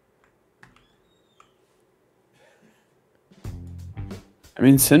 I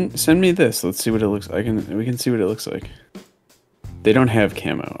mean, send me this. Let's see what it looks like. We can see what it looks like. They don't have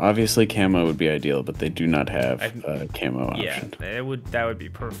camo. Obviously, camo would be ideal, but they do not have a camo option. Yeah, that would be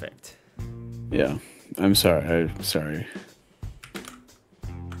perfect. Yeah, I'm sorry. Sorry.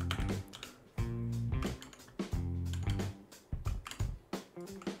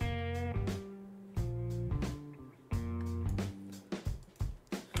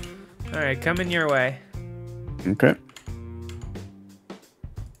 All right, coming your way. Okay.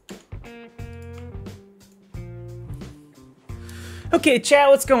 Okay, chat,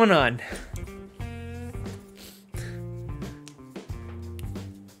 what's going on?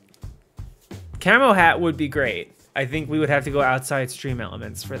 Camo hat would be great. I think we would have to go outside stream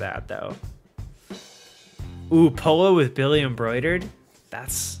elements for that, though. Ooh, polo with Billy embroidered?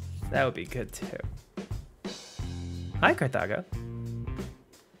 That would be good, too. Hi, Carthago.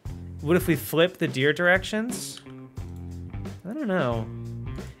 What if we flip the deer directions? I don't know.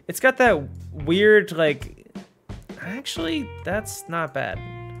 It's got that weird, like... Actually, that's not bad.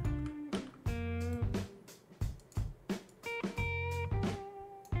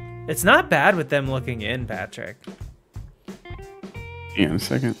 It's not bad with them looking in, Patrick. Hang on a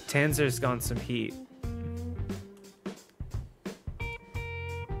second. Tanzer's gone some heat.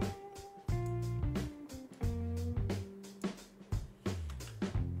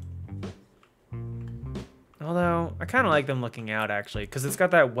 Although, I kind of like them looking out actually, because it's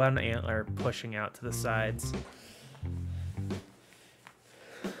got that one antler pushing out to the sides.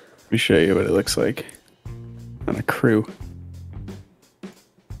 Let me show you what it looks like on a crew.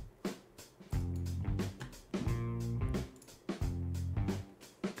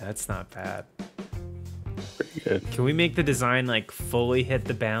 That's not bad. Pretty good. Can we make the design like fully hit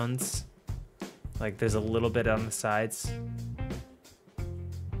the bounds? Like there's a little bit on the sides.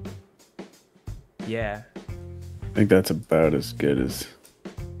 Yeah. I think that's about as good as.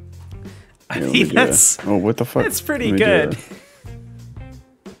 I Yeah, let mean, me do that's that. Oh, what the fuck? that's pretty Let me do good. that.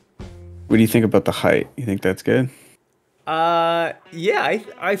 What do you think about the height? You think that's good? Yeah,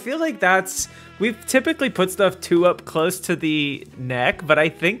 I feel like that's, we've typically put stuff too up close to the neck, but I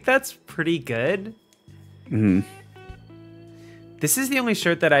think that's pretty good. Mm-hmm. This is the only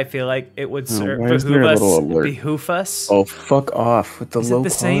shirt that I feel like it would serve, why is there a little alert? behoove us. Oh, fuck off with the Is it low the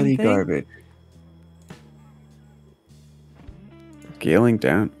same quality thing? garbage. Scaling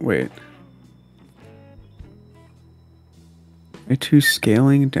down. Wait. Are two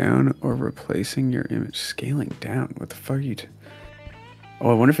scaling down or replacing your image? Scaling down. What the fuck are you? Oh,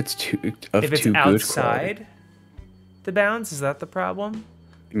 I wonder if it's too of If it's too good quality. outside the bounds, is that the problem?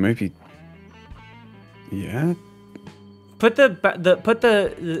 It might be. Yeah. Put do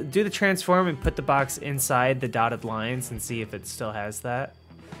the transform and put the box inside the dotted lines and see if it still has that.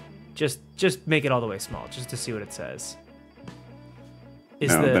 Just make it all the way small, just to see what it says.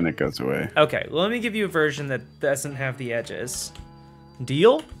 No, then it goes away. Okay, well, let me give you a version that doesn't have the edges.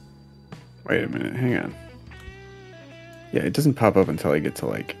 Deal? Wait a minute. Hang on. Yeah, it doesn't pop up until I get to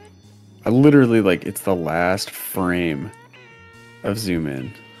like. I literally like it's the last frame of zoom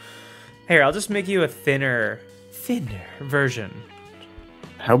in. Here, I'll just make you a thinner version.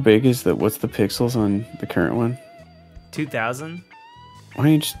 How big is the? What's the pixels on the current one? 2000. Why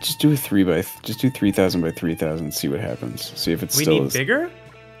don't you just do a 3000 by 3000, see what happens. See if it's We still need is. bigger?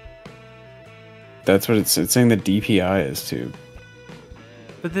 That's what it's saying the DPI is too.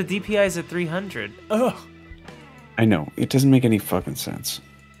 But the DPI is at 300. Ugh. I know. It doesn't make any fucking sense.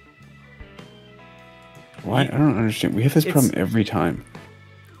 Why? I don't understand. We have this problem every time.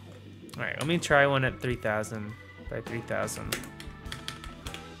 All right, let me try one at 3000 by 3000.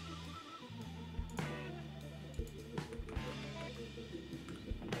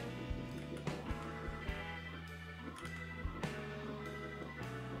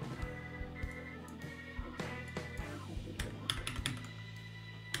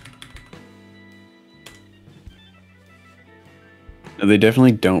 They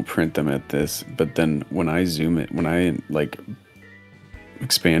definitely don't print them at this, but then when I zoom it, when I like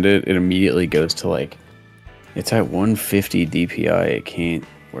expand it, it immediately goes to like, it's at 150 DPI. It can't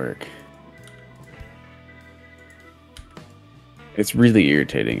work. It's really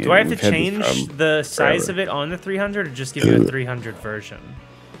irritating. Do I have to We've had this change problem the size forever. of it on the 300 or just give you a 300 version?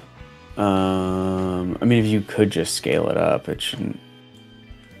 I mean, if you could just scale it up, it shouldn't.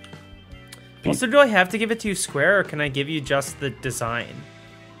 Also, do I have to give it to you square or can I give you just the design?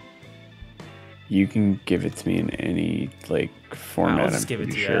 You can give it to me in any like format. I'll just I'm give it to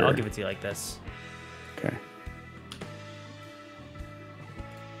pretty you. sure. I'll give it to you like this. Okay.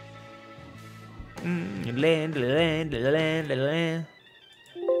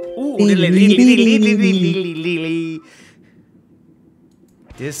 Ooh.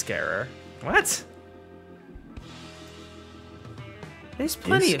 Disk error. What? There's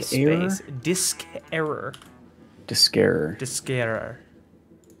plenty of Disk error? space. Disk error. Discarer. Disk error.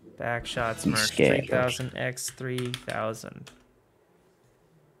 Backshots merch. Disk error. 3000 x 3000.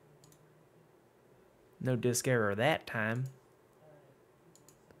 No disk error that time.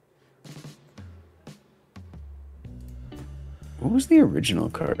 What was the original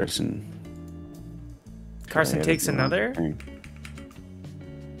Carson? Carson I had takes it wrong another. thing.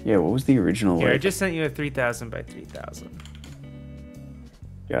 Yeah, what was the original? Here, I like- just sent you a 3000 by 3000.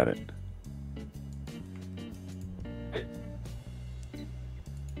 Got it.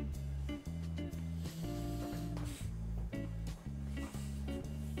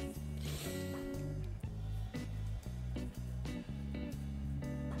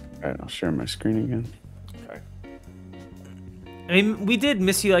 Alright, I'll share my screen again. I mean, we did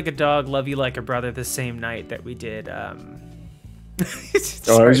Miss You Like a Dog, Love You Like a Brother the same night that we did. Oh, I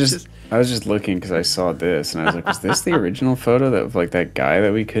sorry, was just looking because I saw this and I was like, was this the original photo that of like that guy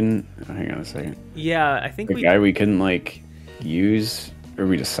that we couldn't? Oh, hang on a second. Yeah, I think The we. guy we couldn't like use or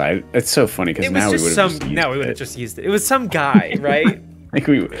we decided. It's so funny because It was now we would just have some. No, we would have just used it. It was some guy, right? like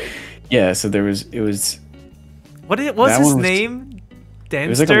we. Yeah, so there was. It was. What was That his one was- name? Denster. It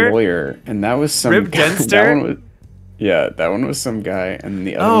was like a lawyer, and that was some Rib guy- Denster? That one was, Yeah, that one was some guy, and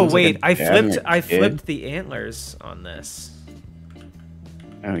the other Oh one was wait, like a dad and a I kid. flipped the antlers on this.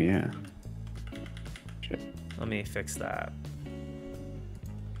 Oh yeah. Shit. Let me fix that.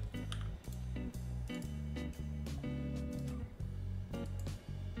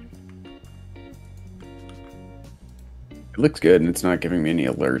 It looks good, and it's not giving me any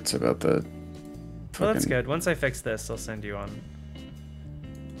alerts about the. Well, that's fucking- good. Once I fix this, I'll send you on.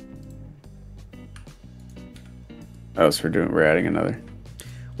 Oh, so we're adding another.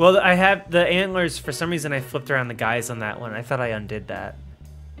 Well, I have the antlers. For some reason, I flipped around the guys on that one. I thought I undid that.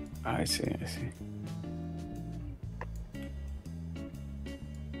 I see. I see.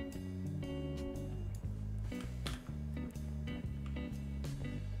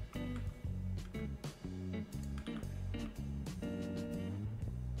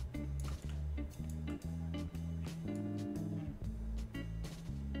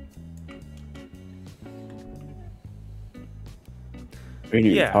 We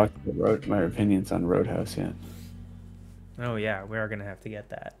didn't even Yeah. talk about my opinions on Roadhouse yet. Oh yeah, we are gonna have to get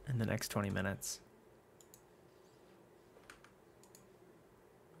that in the next 20 minutes.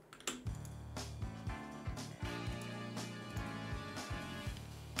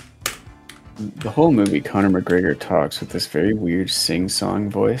 The whole movie, Conor McGregor talks with this very weird sing-song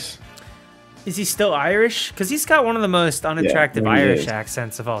voice. Is he still Irish? Because he's got one of the most unattractive no, he Irish is.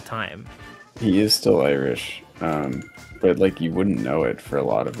 accents of all time. He is still Irish, but like you wouldn't know it for a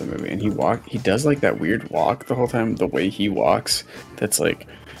lot of the movie. And he does like that weird walk the whole time. The way he walks, that's like,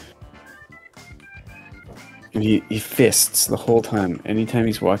 and he fists the whole time. Anytime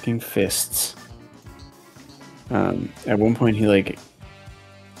he's walking, fists. At one point, he like.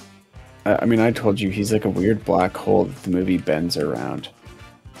 I mean, I told you he's like a weird black hole that the movie bends around.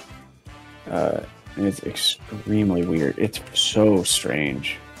 And it's extremely weird. It's so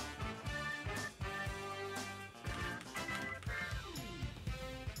strange.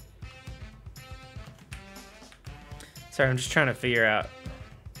 Sorry, I'm just trying to figure out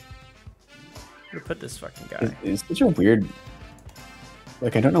where to put this fucking guy. It's such a weird.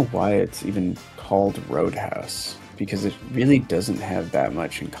 Like, I don't know why it's even called Roadhouse, because it really doesn't have that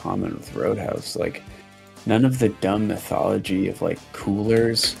much in common with Roadhouse. Like, none of the dumb mythology of like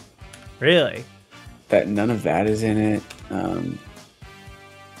coolers, Really? none of that is in it.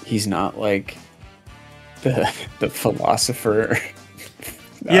 He's not like the philosopher.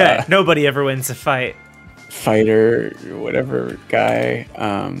 Yeah, nobody ever wins a fight. Fighter, whatever guy.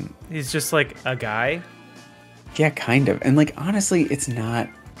 He's just like a guy. Yeah, kind of. And like honestly, it's not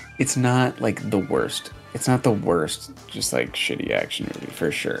like the worst. It's not the worst just like shitty action movie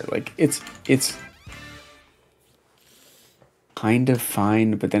for sure. Like it's kind of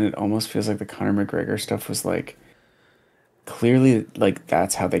fine, but then it almost feels like the Conor McGregor stuff was like clearly like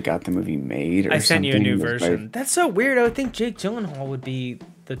that's how they got the movie made or I sent you a new something. It was version. That's so weird. I would think Jake Gyllenhaal would be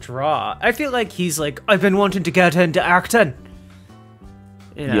the draw. I feel like he's like, I've been wanting to get into acting.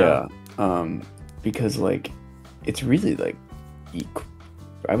 You know? Yeah. Because like it's really like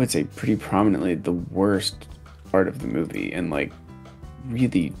I would say pretty prominently the worst part of the movie and like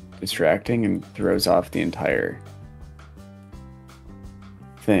really distracting and throws off the entire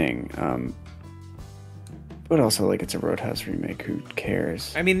thing. But also like it's a Roadhouse remake, who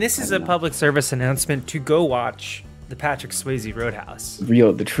cares? I mean, this is a public service announcement to go watch the Patrick Swayze Roadhouse.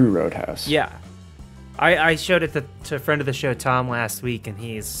 The true Roadhouse. Yeah. I showed it to a friend of the show, Tom, last week, and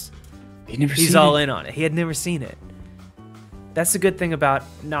he's all in on it. He had never seen it. That's the good thing about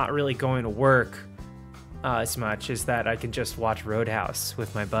not really going to work as much, is that I can just watch Roadhouse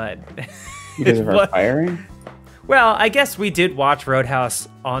with my bud. Because of our firing? Well, I guess we did watch Roadhouse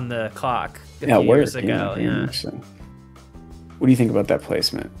on the clock a few years ago. very Yeah. much so. What do you think about that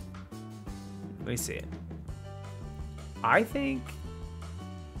placement? Let me see it. I think...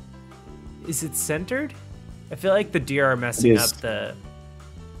 Is it centered? I feel like the deer are messing up the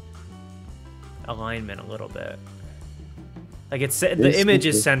alignment a little bit. Like the image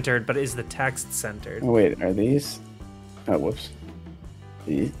is centered, but is the text centered? Oh wait, are these? Oh, whoops.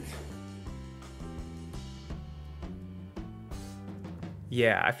 These?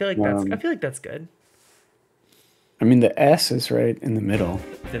 Yeah, I feel like that's good. I mean, the S is right in the middle.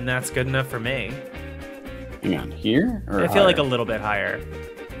 Then that's good enough for me. Hang on, here? Or I feel like a higher? little bit higher.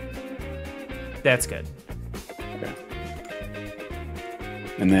 That's good. Okay.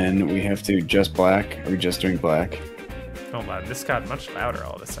 And then we have to just black. Are we just doing black? Hold on, this got much louder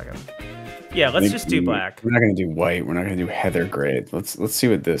all of a second. Yeah, let's just do black. We're not gonna do white. We're not gonna do heather gray. Let's see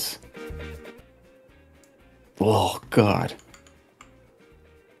what this. Oh God.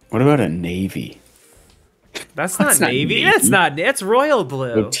 What about a navy? That's not navy. That's not. That's royal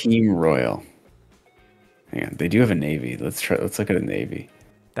blue. Oh, Team Royal. Hang on, they do have a navy. Let's look at a navy.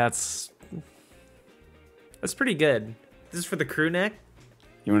 That's pretty good. This is for the crew neck?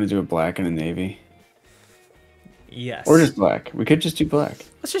 You want to do a black and a navy? Yes. Or just black. We could just do black.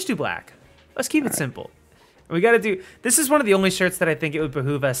 Let's just do black. Let's keep it simple. We got to do... This is one of the only shirts that I think it would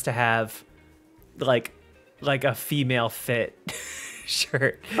behoove us to have, like a female fit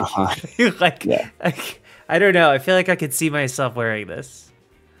shirt. like, Yeah. I don't know. I feel like I could see myself wearing this.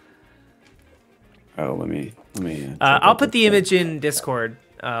 Oh, let me. I'll put the image in Discord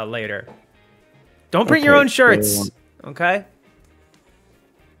later. Don't print your Okay, own shirts, so- okay?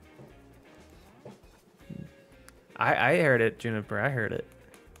 I heard it, Juniper. I heard it.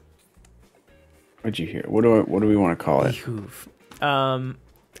 What'd you hear? What do we want to call it? Behoove.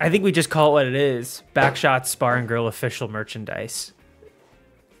 I think we just call it what it is. Backshot Spar and Grill official merchandise.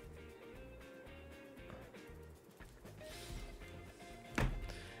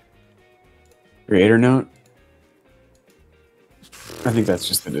 Creator note? I think that's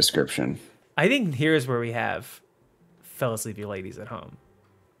just the description. I think here's where we have fellas, leave your ladies at home.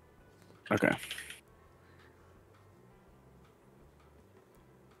 Okay.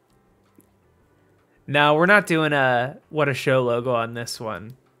 Now we're not doing a what a show logo on this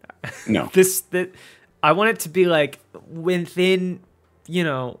one. No. I want it to be like within,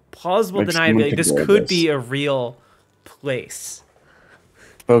 plausible Like deniability. someone could This wear could this. be a real place.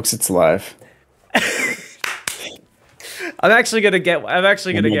 Folks, it's live. I'm actually gonna get one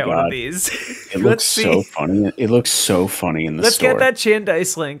God. of these. It looks so funny. It looks so funny in the Let's store. get that Chan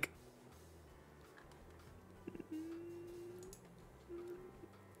Dice link.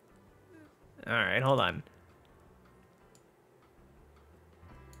 All right, hold on.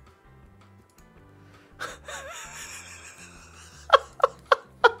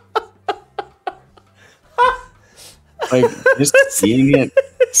 Like just seeing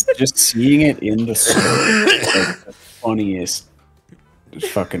it in the store is like the funniest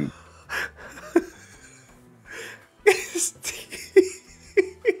fucking.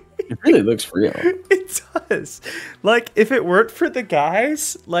 It really looks real. It does. Like, if it weren't for the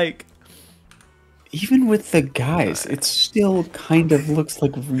guys, like, Even with the guys, it still kind of looks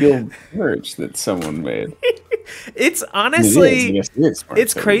like real merch that someone made. it's I honestly, guess it is smart,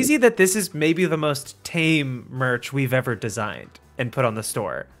 it's so- crazy that this is maybe the most tame merch we've ever designed and put on the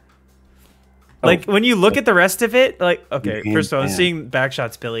store. Like, when you look at the rest of it, like, okay, Hands first of all, I'm down. seeing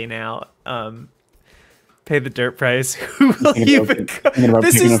Backshots Billy now. Pay the dirt price. Who will Thinking you about become? thinking about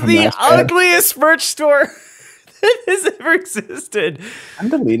This picking is up a the mouse pad. ugliest merch store that has ever existed. I'm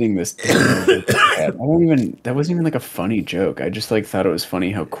deleting this. That wasn't even like a funny joke. I just like thought it was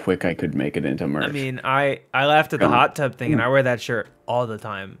funny how quick I could make it into merch. I mean, I laughed at the hot tub thing, and I wear that shirt all the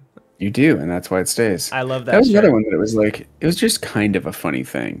time. You do, and that's why it stays. I love That that was another shirt. one that it was like it was just kind of a funny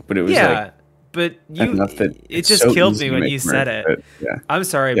thing, but it was Yeah, like but you, enough that it it's just so killed easy me to when make you said merch, it. but yeah. I'm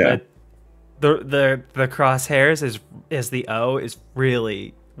sorry, Yeah. but the crosshairs is the O is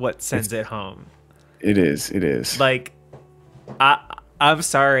really what sends it home. It is. Like, I'm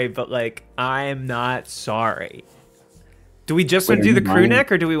sorry, but like I'm not sorry. Do we just Wait, want to are do the you crew buying-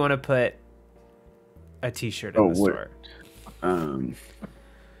 neck, or do we want to put a T-shirt in the what- store? Um,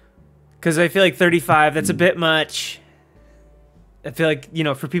 Because I feel like 35, that's a bit much. I feel like,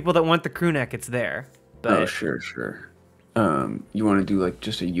 for people that want the crew neck, it's there. But oh sure. You want to do like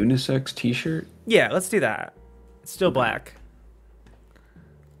just a unisex T-shirt? yeah, let's do that. It's still black.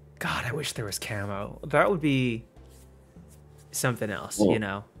 God, I wish there was camo. That would be something else, Well,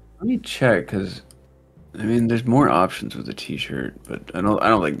 Let me check because I mean, there's more options with a T-shirt, but I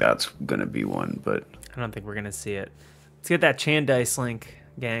don't think that's gonna be one. But I don't think we're going to see it. Let's get that Chan Dice link,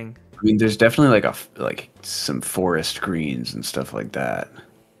 gang. I mean, there's definitely like some forest greens and stuff like that.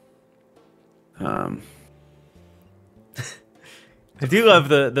 I do love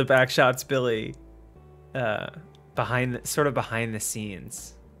the Backshots Billy behind the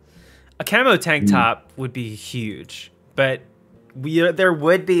scenes. A camo tank top would be huge, but there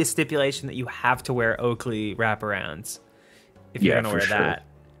would be a stipulation that you have to wear Oakley wraparounds if you're Yeah, going to for wear sure. that.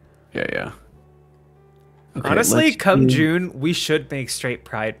 Yeah. Okay, Honestly, let's come do- June, we should make straight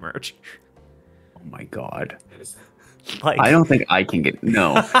Pride merch. Oh my god. Like, I don't think I can get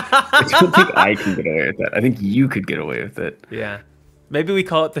no. I don't think I can get away with that. I think you could get away with it. yeah. Maybe we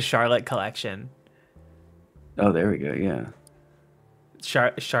call it the Charlotte collection. Oh, there we go. Yeah.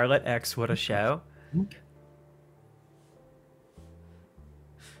 Charlotte X, what a show.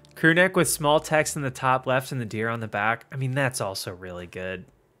 Crew neck with small text in the top left and the deer on the back. I mean, that's also really good.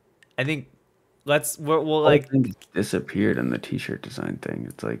 I think we'll Like like disappeared in the T-shirt design thing.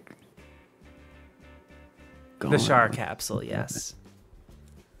 It's like the gone. Char capsule, yes.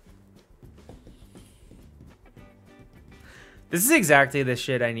 This is exactly the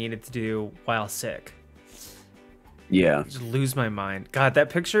shit I needed to do while sick. Yeah. Just lose my mind. God, that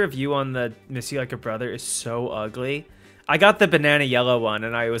picture of you on the Miss You Like a Brother is so ugly. I got the banana yellow one,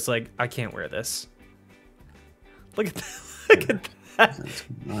 and I was like, I can't wear this. Look at that. Look at that. What's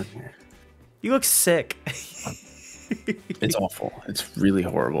going on here? You look sick. It's awful. It's really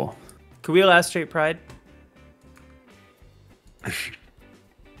horrible. Can we allow straight pride?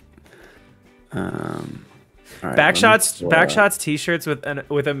 All right, Backshots t-shirts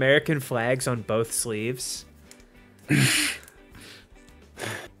with American flags on both sleeves.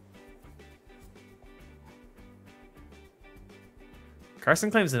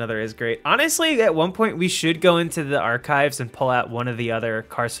 Carson claims another is great. Honestly, at one point we should go into the archives and pull out one of the other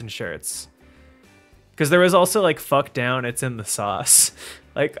Carson shirts. Because there was also like fuck down, it's in the sauce.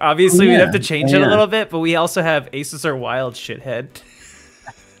 Like obviously we'd have to change it a little bit, but we also have Aces Are Wild shithead.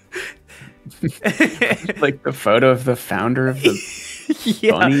 Like the photo of the founder of the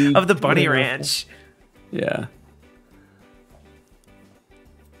bunny, of the bunny ranch. Yeah.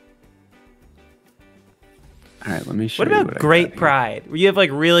 All right, let me show What you about what Great Pride? Where you have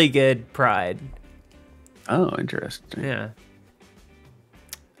like really good pride. Oh, interesting. Yeah.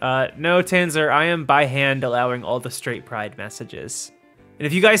 No, Tanzer, I am by hand allowing all the straight pride messages. And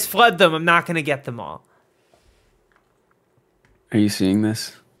if you guys flood them, I'm not going to get them all. Are you seeing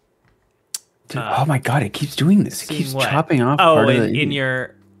this? Dude, oh my god, it keeps doing this. It keeps what? chopping off Oh, part of in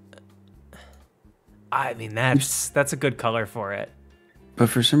your... I mean, that's a good color for it. But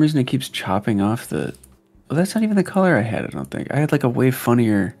for some reason, it keeps chopping off the... Well, that's not even the color I had, I don't think. I had like a way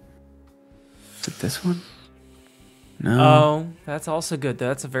funnier... Is it this one? No. Oh, that's also good.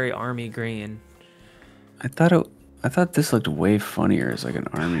 That's a very army green. I thought this looked way funnier as like an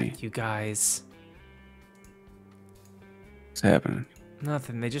army. You guys. What's happening?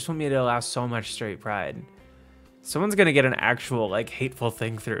 Nothing. They just want me to allow so much straight pride. Someone's going to get an actual like hateful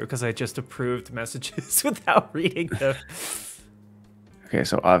thing through because I just approved messages without reading them. Okay,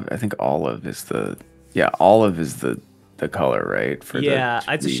 so I think olive is the... Yeah, olive is the color, right? For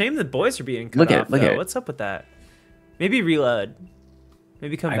it's a shame the boys are being cut off, look though. at it. What's up with that? Maybe reload.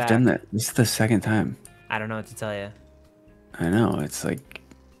 Maybe come back. I've done that. This is the second time. I don't know what to tell you. I know. It's like...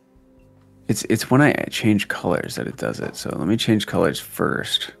 It's when I change colors that it does it. So let me change colors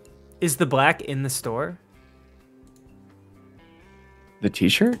first. Is the black in the store? The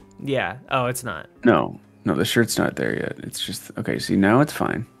t-shirt? Yeah. Oh, it's not. No, the shirt's not there yet. It's just... Okay, see, now it's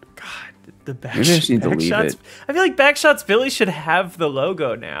fine. God, the back, Maybe I just need to leave Backshots. it. I feel like Backshots Billy should have the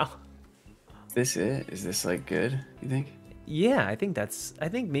logo now. Is this it? Is this like good, you think? Yeah, I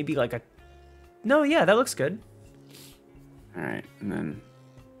think maybe like a... No, yeah, that looks good. All right, and then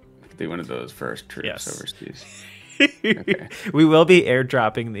I could do one of those first trips Yes. overseas. Okay. We will be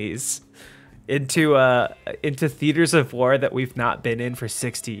airdropping these into theaters of war that we've not been in for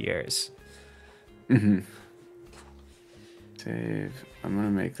 60 years. Mm-hmm. Save. I'm gonna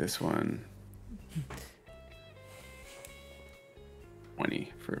make this one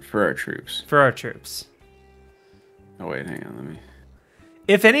 20 for our troops. For our troops. Oh wait, hang on. Let me.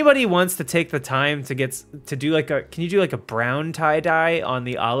 If anybody wants to take the time to do like a, can you do like a brown tie dye on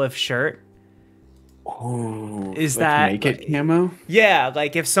the olive shirt? Oh, Is like that make it camo? Yeah,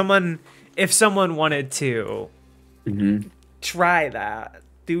 like if someone wanted to Mm-hmm. try that,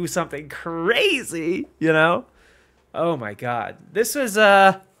 do something crazy, you know? Oh my god. This was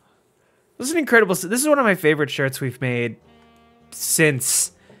an incredible, this is one of my favorite shirts we've made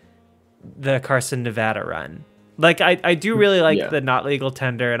since the Carson Nevada run. Like I do really like the not legal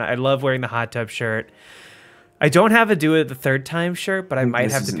tender, and I love wearing the hot tub shirt. I don't have a do it the third time shirt, but I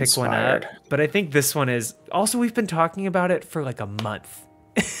might have to pick one up. But I think this one is also, we've been talking about it for like a month.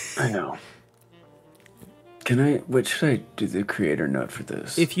 I know. What should I do the creator note for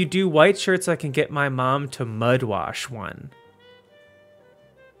this? If you do white shirts, I can get my mom to mud wash one.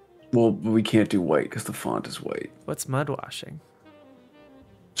 Well, we can't do white because the font is white. What's mud washing?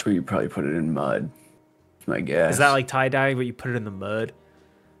 So you probably put it in mud. My guess. Is that like tie dye, but you put it in the mud?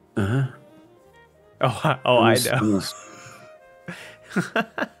 Uh-huh. I know.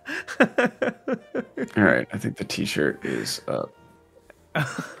 All right, I think the t-shirt is up.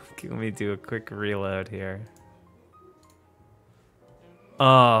 Okay, let me do a quick reload here.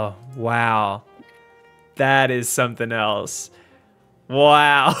 Oh, wow. That is something else.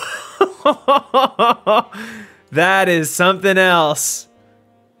 Wow. That is something else.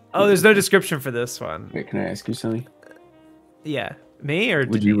 Oh, there's no description for this one. Wait, can I ask you something? Yeah. Me or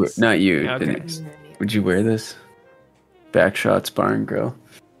Would you? Not you, Okay. Denise. Would you wear this? Backshots Bar and Grill.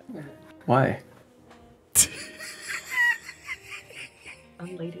 Why?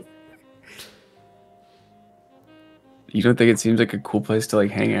 I'm late. You don't think it seems like a cool place to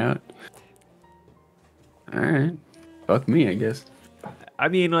like hang out? All right, fuck me, I guess. I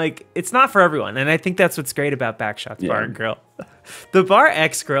mean, like, it's not for everyone, and I think that's what's great about Backshots Bar Yeah. and Grill. The Bar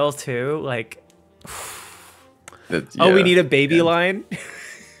X Grill too, like, That's, oh, we yeah. need a baby Yeah. line.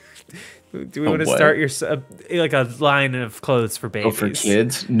 Do we want to what? start like a line of clothes for babies? Oh, for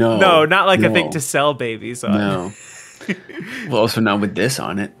kids? No. No, not like a thing No. to sell babies on. No. Well, also not with this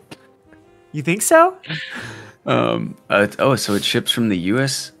on it. You think so? So it ships from the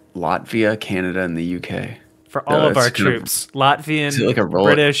U.S., Latvia, Canada, and the U.K. For all of it's our kind of- troops, Latvian, is it like a roll-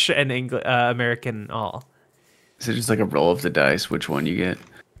 British, and American, all. Is it just like a roll of the dice? Which one you get?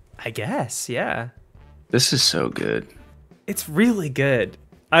 I guess, yeah. This is so good. It's really good.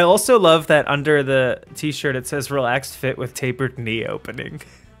 I also love that under the t-shirt it says relaxed fit with tapered knee opening.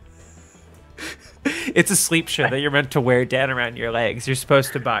 It's a sleep shirt that you're meant to wear down around your legs. You're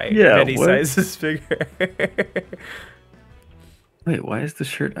supposed to buy Yeah, many what? sizes bigger. Wait, why is the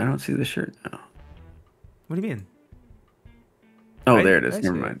shirt? I don't see the shirt now. What do you mean? Oh, there it is. I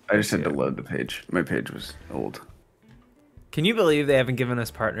Never see mind. it. I just I had see to it. load the page. My page was old. Can you believe they haven't given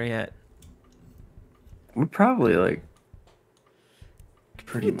us partner yet? We're probably like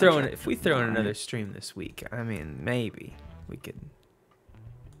pretty If we throw in another stream this week, I mean, maybe we could.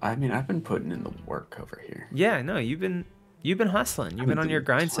 I mean, I've been putting in the work over here. Yeah, no, you've been hustling. You've been on your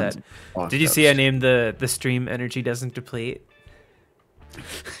grind set. Tons Did you of see I stuff. named the stream Energy Doesn't Deplete?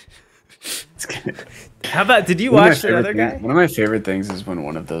 How about, did you One of my watch the favorite other guy? things- One of my favorite things is when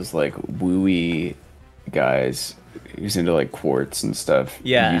one of those like wooey guys who's into like quartz and stuff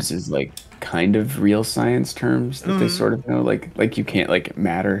Yeah. uses like kind of real science terms that they sort of know, like you can't like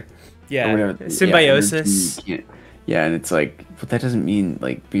matter or Yeah, whatever. symbiosis. Yeah, energy, yeah, and it's like, but that doesn't mean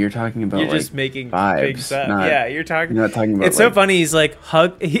like. But you're talking about You're like just making vibes, big stuff. not- Yeah, you're talking. You're not talking about. It's so like, funny. He's like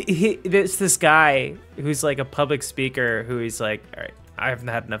there's this guy who's like a public speaker who he's like, all right, I haven't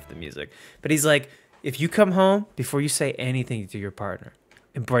had enough of the music, but he's like, if you come home before you say anything to your partner,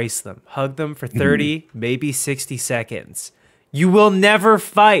 embrace them, hug them for 30, maybe 60 seconds. You will never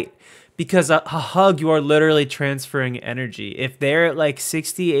fight. Because a hug, you are literally transferring energy. If they're at like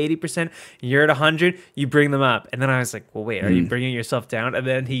 60, 80%, you're at 100, you bring them up. And then I was like, well, wait, are you bringing yourself down? And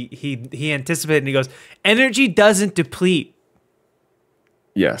then he anticipated and he goes, energy doesn't deplete.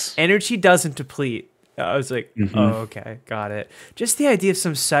 Yes. Energy doesn't deplete. I was like, oh, okay, got it. Just the idea of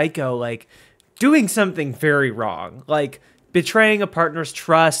some psycho, like, doing something very wrong. Like, betraying a partner's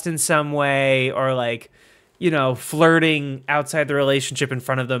trust in some way, or like, you know, flirting outside the relationship in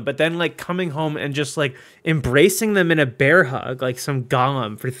front of them, but then like coming home and just like embracing them in a bear hug, like some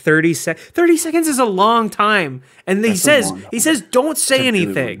golem for 30 seconds. 30 seconds is a long time. And That's a long he says, don't say It's a really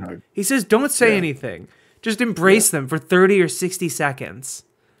long anything. hug. He says, don't say Yeah. anything. Just embrace them for 30 or 60 seconds.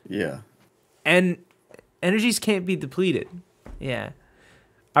 Yeah. And energies can't be depleted. Yeah.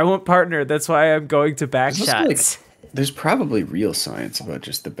 I want partner. That's why I'm going to It's also, like, Backshots. there's probably real science about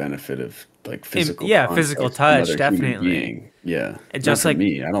just the benefit of like physical. yeah, contact physical with touch, another human definitely. being. Yeah, And Not just for like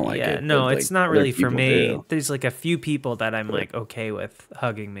me, I don't like yeah, it. no, but, it's like, not other really for people me. do. There's like a few people that I'm like okay with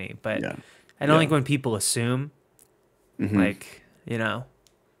hugging me, but Yeah. I don't Yeah. like when people assume. Like, you know,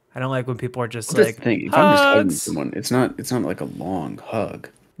 I don't like when people are just Well, like, that's the thing. If I'm just hugging "Hugs." someone, it's not like a long hug.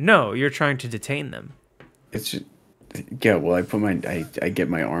 No, you're trying to detain them. It's just yeah. Well, I get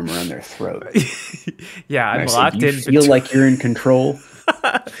my arm around their throat. Yeah, And I'm I say, locked "Do you in. feel like you're in control.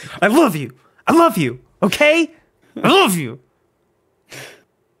 I love you. I love you. Okay, I love you.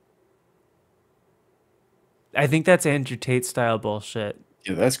 I think that's Andrew Tate style bullshit.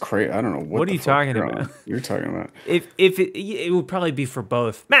 Yeah, that's crazy. I don't know What the are you fuck talking you're about? on. You're talking about. If it would probably be for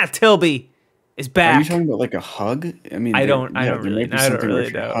both. Matt Tilby is Are you back. talking about like a hug? I mean, I there- don't there really- might be I don't something really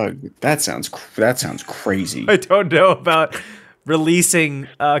with your know. Hug. That sounds crazy. I don't know about releasing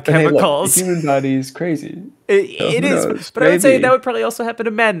But hey, look, chemicals. the human body is crazy. It who is, knows? but I would say Maybe. that would probably also happen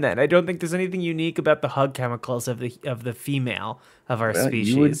to men. Then I don't think there's anything unique about the hug chemicals of the female of our Well,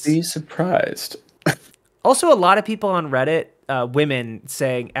 species. you would be surprised. Also, a lot of people on Reddit, women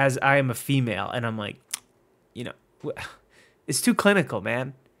saying, "As I am a female," and I'm like, you know, it's too clinical,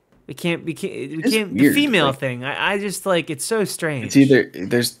 man. We can't the weird, female like- thing. I just like it's so strange. It's either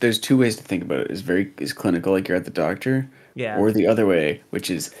there's two ways to think about it. It's clinical, like you're at the doctor, Yeah. or the other way, which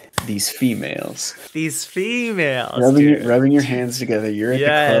is these females These females, rubbing dude. your hands together. You're at the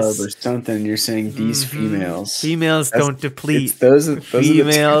Yes. club or something. And you're saying these females. Females That's- don't deplete. it's those are the two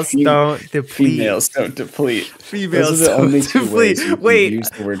Females don't deplete. Females don't deplete. Females Those are the don't only two deplete. ways you can Wait, use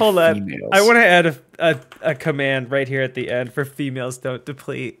the word hold on. females. I want to add a command right here at the end for females don't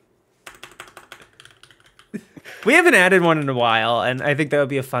deplete. We haven't added one in a while, and I think that would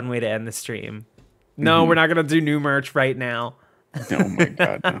be a fun way to end the stream. No, we're not gonna do new merch right now. Oh my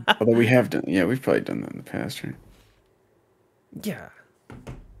god. No. Although we have done, yeah, we've probably done that in the past, right? Yeah.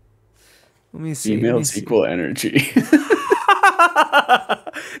 Let me see. Emails equal energy.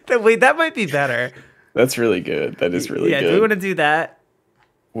 Wait, that might be better. That's really good. That is really Yeah, good. do we want to do that?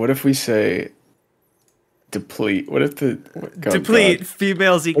 What if we say deplete? What if the Deplete. God.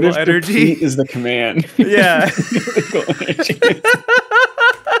 Females What equal if energy. deplete is the command? Yeah. Equal energy.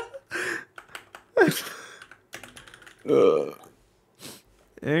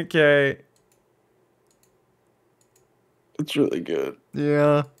 Okay. That's really good.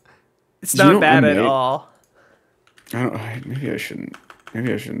 Yeah. It's You know, not bad I at might- all. Maybe I shouldn't.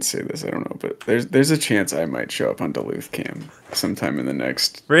 Maybe I shouldn't say this. I don't know, but there's a chance I might show up on Duluth Cam sometime in the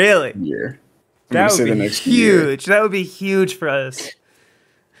next Really? year. I'm That gonna would say be the next year. huge. That would be huge for us.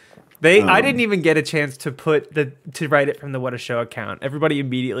 I didn't even get a chance to write it from the What a Show account. Everybody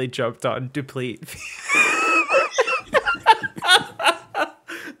immediately jumped on deplete.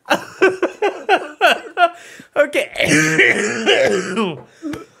 Okay.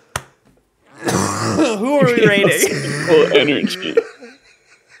 Who are we rating? Equal energy.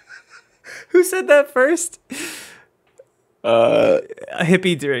 Who said that first? Uh, A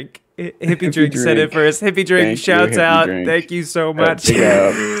hippie drink. Hippie drink said it Drink. first. Hippie drink, Thank you, shouts Hippie out. Drink. Thank you so much. Big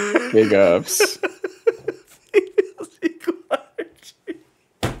up. Big ups.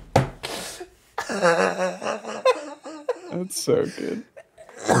 That's so good.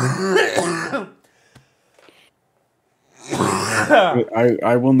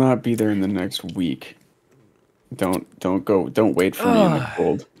 I will not be there in the next week. Don't wait for me in the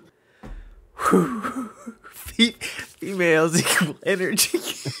cold. Females equal energy.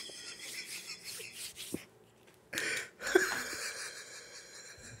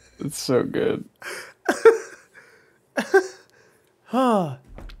 It's so good. I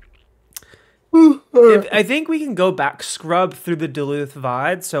think we can go back, scrub through the Duluth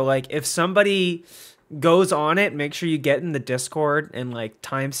VOD. So, like, if somebody goes on it, make sure you get in the Discord and, like,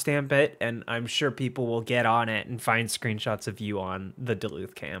 timestamp it. And I'm sure people will get on it and find screenshots of you on the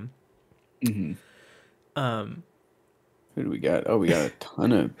Duluth cam. Who do we got? Oh, we got a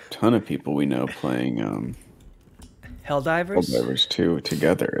ton of people we know playing Helldivers? Helldivers 2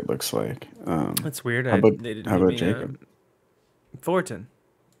 together, it looks like. That's weird. How about, they didn't how give about me, Jacob? Fullerton.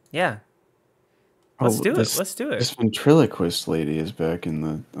 Yeah. Let's do it. This ventriloquist lady is back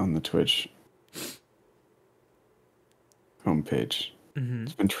on the Twitch homepage.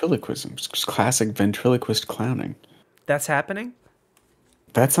 It's ventriloquism. It's classic ventriloquist clowning. That's happening?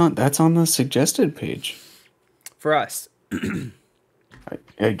 That's on the suggested page. For us.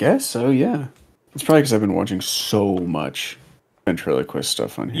 I guess so, yeah. It's probably because I've been watching so much ventriloquist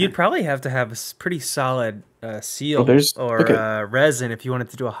stuff on here. You'd probably have to have a pretty solid seal look or resin if you wanted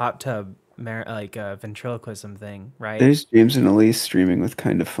to do a hot tub ventriloquism thing, right? There's James and Elise streaming with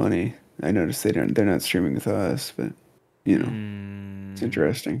Kind of Funny. I noticed they're not streaming with us, but you know, it's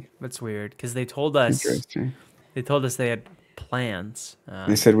interesting. That's weird because they told us Interesting. they had plans.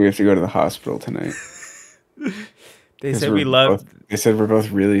 They said we have to go to the hospital tonight. They said They said we're both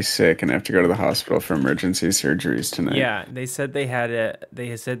really sick and have to go to the hospital for emergency surgeries tonight. Yeah, they said they had to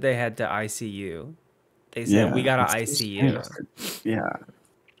ICU. They said we got to ICU. Yeah.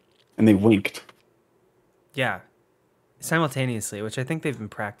 And they winked. Yeah. Simultaneously, which I think they've been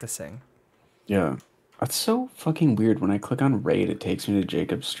practicing. Yeah. That's so fucking weird. When I click on raid, it takes me to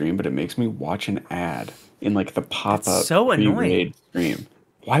Jacob's stream, but it makes me watch an ad in like the pop-up so annoying. raid stream.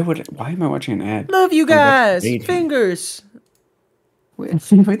 Why am I watching an ad? Love you guys. raid. Fingers. Wait,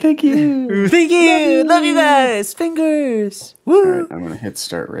 thank you. Thank you. Love you guys. Fingers. Woo. All right, I'm gonna hit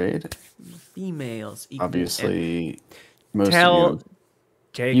start raid. Females. equal Obviously, most Tell of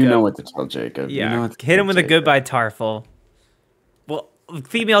Jacob. you know what to tell Jacob. Yeah. You know what to Hit tell him with a Jacob. goodbye, Tarful. Well,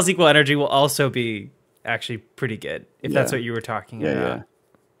 females equal energy will also be actually pretty good if that's Yeah. what you were talking Yeah, about.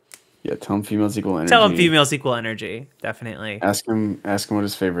 yeah. Tell him females equal energy. Tell him females equal energy. Definitely. Ask him what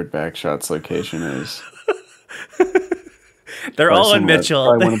his favorite backshots location is. They're all in Mitchell.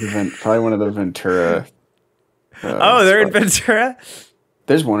 Probably one of the Ventura. Oh, they're in spots. Ventura?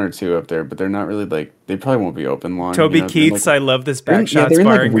 There's one or two up there, but they're not really like. They probably won't be open long. Toby you know, they're Keith's like, I love this they're in- backshots they're in,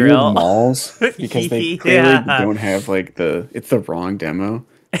 bar like, and weird grill. malls because they clearly Yeah. don't have like it's the wrong demo,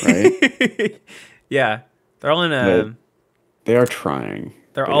 right? Yeah. They're all in But they are trying.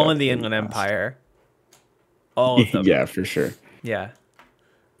 they're But all yeah, in the they're Inland fast. Empire. All of them. Yeah, for sure. Yeah.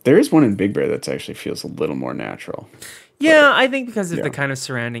 There is one in Big Bear that actually feels a little more natural. Yeah, I think because of yeah. the kind of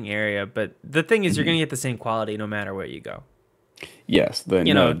surrounding area, but the thing is you're going to get the same quality no matter where you go. Yes, like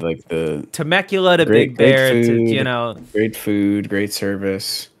the Temecula to Great- Big Bear great to, food. Great food, great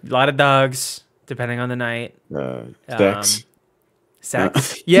service. a lot of dogs. depending on the night. Sex.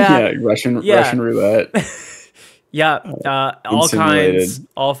 Sex. Yeah. Russian Yeah. roulette. Yeah. All Insinuated. kinds,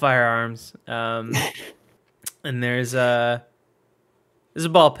 all firearms. And there's a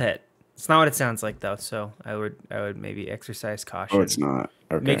ball pit. It's not what it sounds like though, so I would maybe exercise caution. Oh, it's not.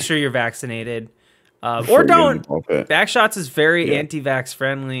 Okay. Make sure you're vaccinated. Before Or you get in don't. the ball pit. Backshots is very Yeah. anti-vax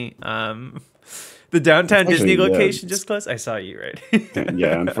friendly. The downtown Disney Actually, yeah. location just closed. I saw you, right?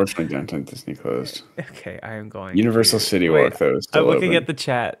 Yeah, unfortunately, downtown Disney closed. Okay, I am going. Universal to- City Wait, Walk though is still I'm looking open. at the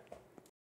chat.